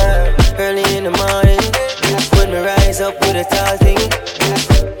now? Early in the morning. When me rise up with a tall thing.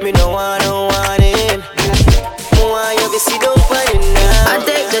 Me no want no warning. Why you be sit down funny now? I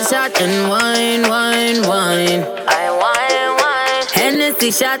take the shot and wine, wine, wine. I wine, wine.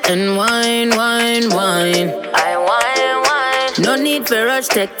 Hennessy shot and wine, wine, wine. I wine, wine. No need for rush,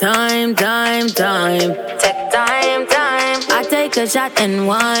 take time, time, time. Take time, time. I take a shot and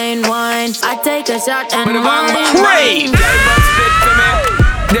wine, wine. I take a shot and wine. Crave!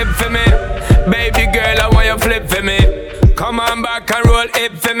 Dip for me, baby girl, I want you flip for me. Come on back and roll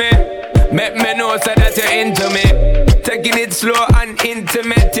it for me. Make me know so that you're into me. Taking it slow and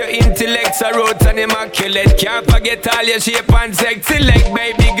intimate. Your intellect's a roots and immaculate. Can't forget all your shape and sexy leg.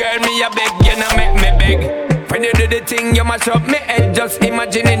 Baby girl, me a beg, you know make me beg. When you do the thing, you mash up me head. Just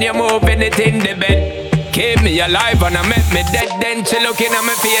imagining you moving it in the bed. Keep me alive and I make me dead. Then she looking at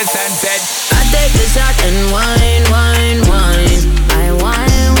my face and said, I take the shot and wine, wine, wine. I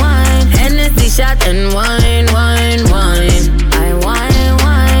wine, wine. Hennessy shot and wine, wine, wine. I wine,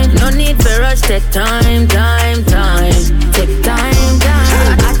 wine. No need for rush, take time, time, time. Take time,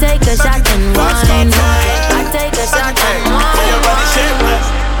 time. I take a shot and wine, wine. I take a shot and wine. Your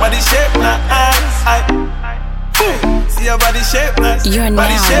body shape, my eyes. See your body shape, nice. You're now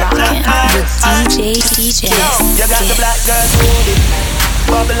rockin' with DJ. You got the black girl booty,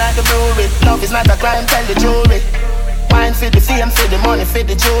 bubble like a brewery. Love is not a crime, tell the jury. Wine for the fame, for the money, for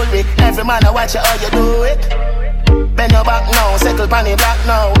the jewelry. Every man I watch you how you do it. Bend your back now, circle panny black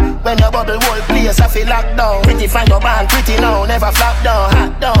now. When your bubble whole place I feel locked down. Pretty find your band, pretty now, never flop down.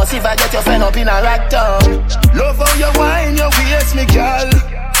 Hot down, see if I get your friend up in a rack down. Love how you wine, your waist, me girl.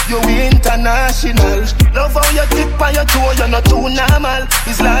 You international. Love how you tip on your toe, you're not too normal.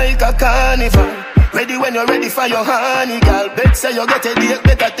 It's like a carnival. Ready when you're ready for your honey, girl. Bet say you get a date,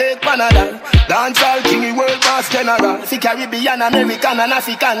 better take Panadol. Dancehall king, world boss general. Fi Caribbean, American and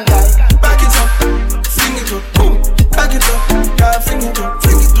African guy. Back it up, sing it up, boom. Back it up, girl, sing it up,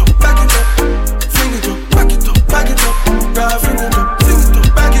 sing it up. Back it up, sing it up, back it up, back it up, girl, sing it up, sing it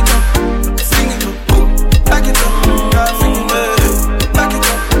up. Back it up, sing it up, boom. Back it up, girl, sing it up.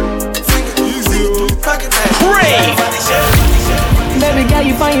 Baby girl,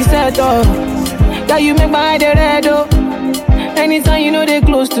 you find yourself though. Girl, you make my head red oh. Anytime you know they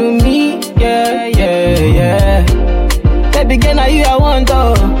close to me, yeah, yeah, yeah. Baby girl, now you I want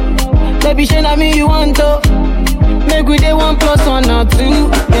oh. Baby, shey na me you want oh. Make we dey 1 + 1 or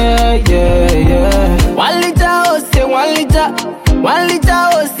 2, yeah, yeah, yeah. 1 liter oh, say 1 liter. 1 liter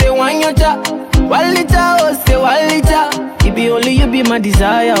oh, say 1 yacha. 1 liter oh, say 1 liter. It be only you be my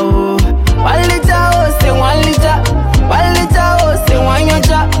desire oh. 1 liter oh, say 1 liter. 1 liter oh, say 1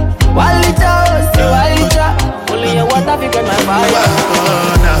 yacha. 1 liter oh, say 1 liter. Only your water fi get my fire.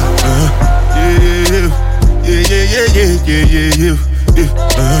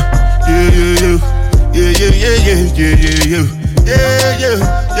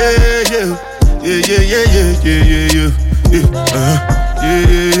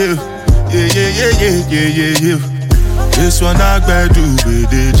 This one I better do with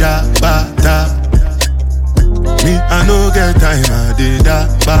the jabata. Me, I no get time, I did that,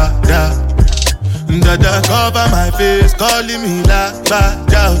 bada. Dada cover my face, calling me la,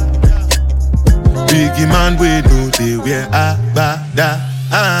 bada. Biggie man, we know they wear a, bada.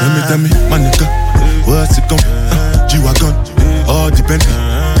 Tell me, my nigga, what's it gon' G-Wagon, all the Bentley.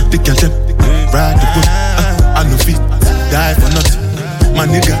 They kill them, ride the boat. I no fit, die for nothing. My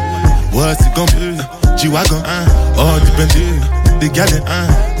nigga, what's it gon' G-Wagon, all the Bentley. They kill them,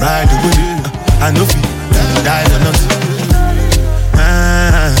 ride the boat. I no fit, die for nothing.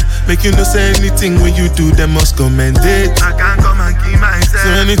 Make you no say anything when you do, they must commend it. I can't come and keep myself. So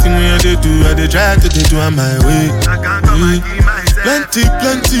anything when you do, I they try to do on my way. I can't come and keep myself.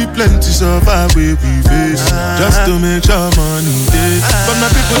 Plenty so far we face. Just to make sure money day. But my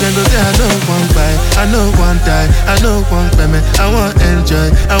people then go say I know one buy, I know one die, I know one payment. I want enjoy,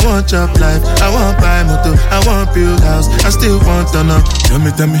 I want job life, I want buy motor, I want build house, I still want to know. Tell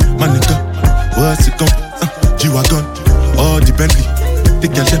me, my nigga, what's it gon' G-Wagon, all the Bentley. The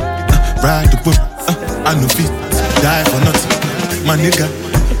girl them, ride the boat. I no fit, die for nothing. My nigga,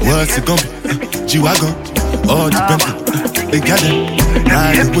 what's it gonna be? G-Wagon, all the Bentley. The girl them,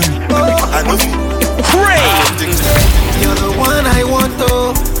 ride the boat. I no fit. Crave! You're the one I want,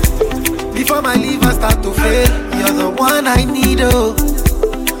 oh. Before my liver start to fail, you're the one I need, oh.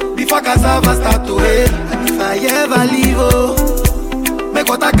 Before cassava start to hail, if I ever leave, oh, make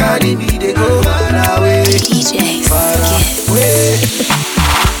what I carry me, they go far away. DJ far away.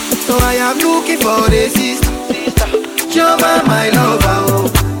 So I am looking for a sister, Jova my lover, oh.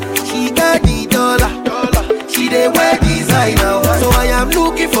 She got the dollar, she dey wear designer. So I am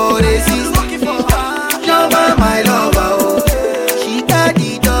looking for a sister, Jova my lover, oh. She got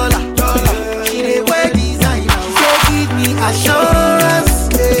the dollar, she dey wear designer. So give me assurance,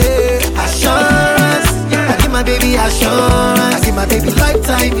 assurance. I give my baby assurance, I give my baby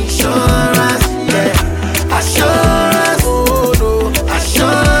lifetime insurance, yeah. Assurance, oh no,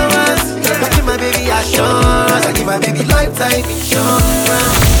 assurance. I give my baby assurance, I give my baby lifetime insurance.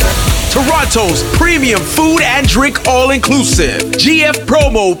 Toronto's premium food and drink all-inclusive. GF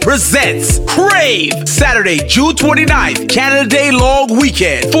Promo presents Crave, Saturday, June 29th, Canada Day long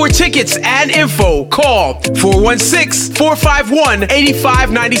weekend. For tickets and info, call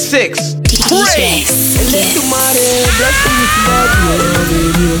 416-451-8596. Crave!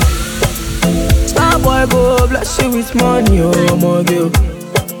 Starboy go bless you with money, oh my girl.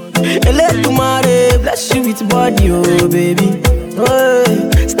 Electumare bless you with body, oh baby. Hey,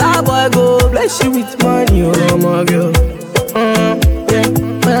 Starboy go bless you with money, oh my girl.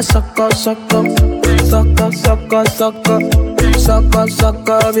 Yeah, sucker, sucker, sucker, sucker, sucker, sucker,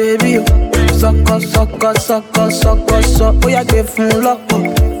 sucker, baby. Sucker, sucker, sucker, sucker, sucker. Oh yeah, give him lock up,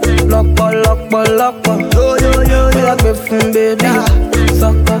 lock up, lock up. Yo yo yo, oh yeah, give him baby.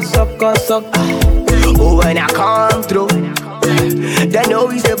 Sucker, sucker, sucker. Oh, when I come through, they know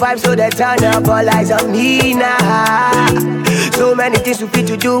we survive, so they turn up all eyes on me now. So many things we fit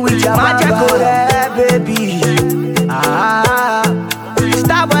to do with your magic, baby.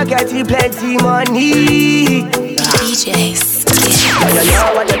 Stop getting plenty money. DJs. You know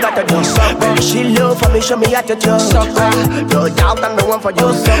what you gotta do, sucker. She love for me, show me how to do, sucker. No doubt I'm the one for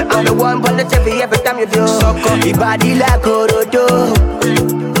you, sucker. I'm the one for the TV every time you do, sucker. Your body like Orodo.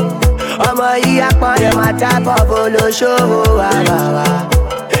 I'ma eat up on your type of polo show.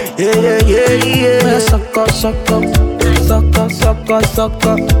 Yeah. Sucker, sucker, sucker, sucker,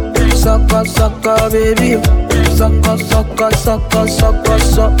 sucker, sucker, sucker, baby. Sucker, sucker, sucker, sucker,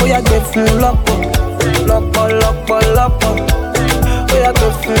 sucker. Oh yeah, give him lock up, lock up, lock up, lock up. Oh yeah,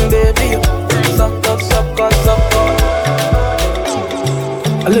 give him baby. Sucker, sucker, sucker.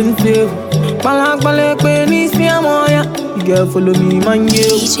 I learn to balak, baby, see I'm on ya. Girl, follow me, man,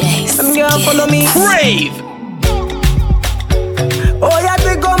 you. Some girl, follow me. Crave! Oh, yeah,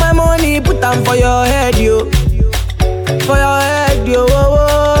 take all my money, put them for your head, yo. For your head, yo.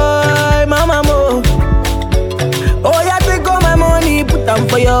 Oh, mama, mo. Oh, yeah, take all my money, put them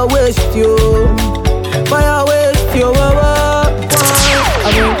for your waist, yo. For your waist, yo.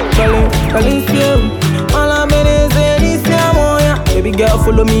 Calling you. All I'm in is this, yeah. Baby girl,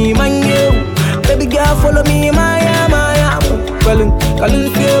 follow me, man, you. Baby girl, follow me, my. Calling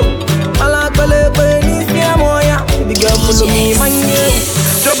you. All I call it, baby, see moya. Baby girl, follow me, my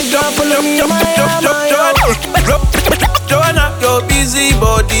baby girl, follow me, my Joanna, your busy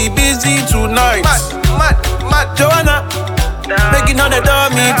body, busy tonight. Mad, Joanna, making all the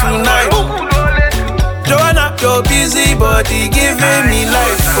dummy tonight. Joanna, your busy body, giving me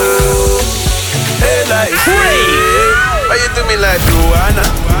life, oh, hey life. Why you do me like Joanna,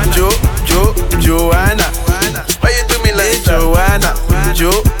 Joanna? Why you do me like Joanna,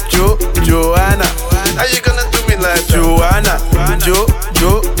 Joanna? How you gonna do me like Joanna,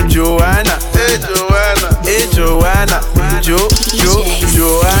 Joanna? Hey Joanna, Joanna. You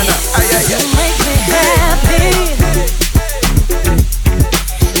make me happy.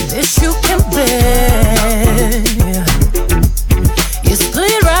 This you can bear. You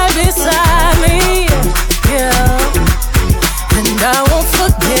stood right beside me, yeah, and I won't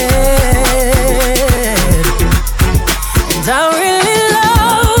forget. And I really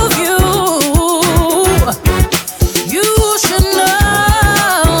love you. You should know.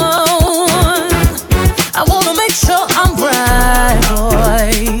 I wanna make sure I'm right,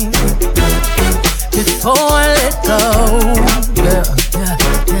 boy, before I let go. Yeah.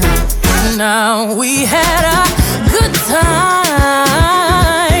 Now we had a good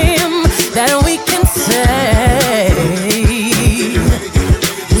time that we can say.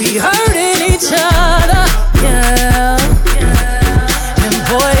 We heard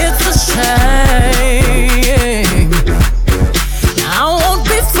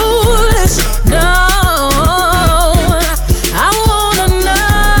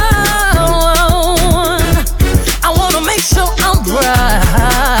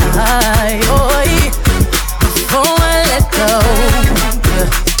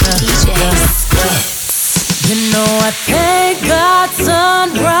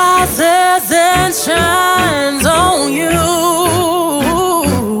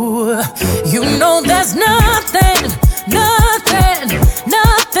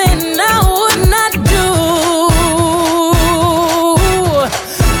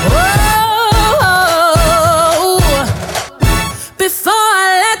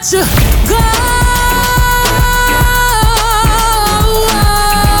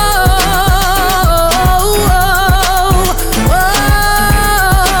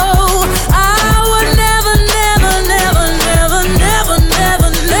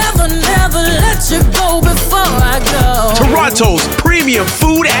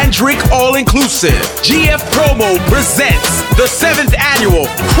drink all-inclusive. GF Promo presents the 7th annual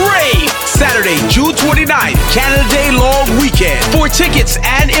Crave, Saturday, June 29th, Canada Day long weekend. For tickets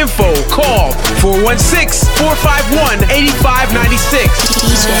and info, call 416-451-8596.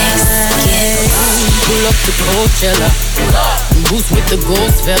 Pull up to Coachella, boots with the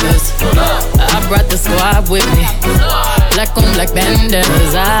ghost feathers. I brought the squad with me, black on black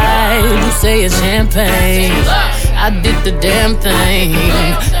bandanas. I say it's champagne, I did the damn thing.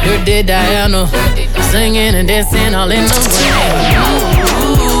 Dirty Diana, singing and dancing all in the rain.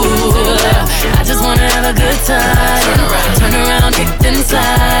 Ooh, I just wanna have a good time. Turn around, kick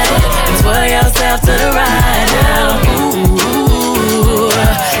inside, and twirl yourself to the right now. Ooh,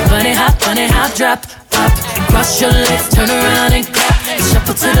 bunny hop, drop, up. Cross your legs, turn around and clap.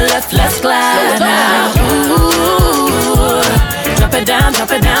 Shuffle to the left, let's glide now. Ooh, drop it down low,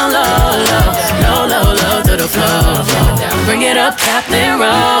 low, low, low to the floor. Bring it up, tap then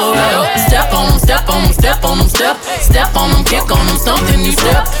roll. Step on them, step on them, step on them, step on them, kick on them, something you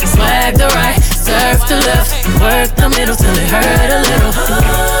step. Swag the right, surf the left, work the middle till it hurt a little.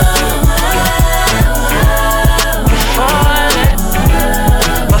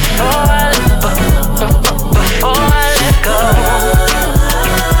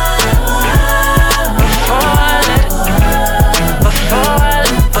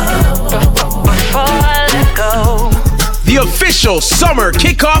 The official summer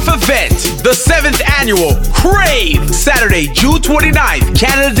kickoff event, the 7th annual Crave, Saturday, June 29th,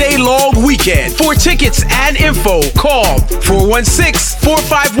 Canada Day long weekend. For tickets and info, call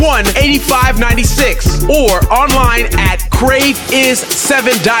 416-451-8596 or online at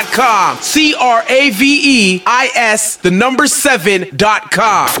craveis7.com.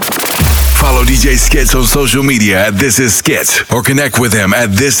 CRAVEIS7.com. Follow DJ Skitz on social media at THISISSKITZ or connect with him at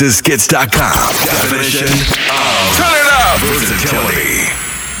THISISSKITZ.com. Definition of Turn It Up Versatility.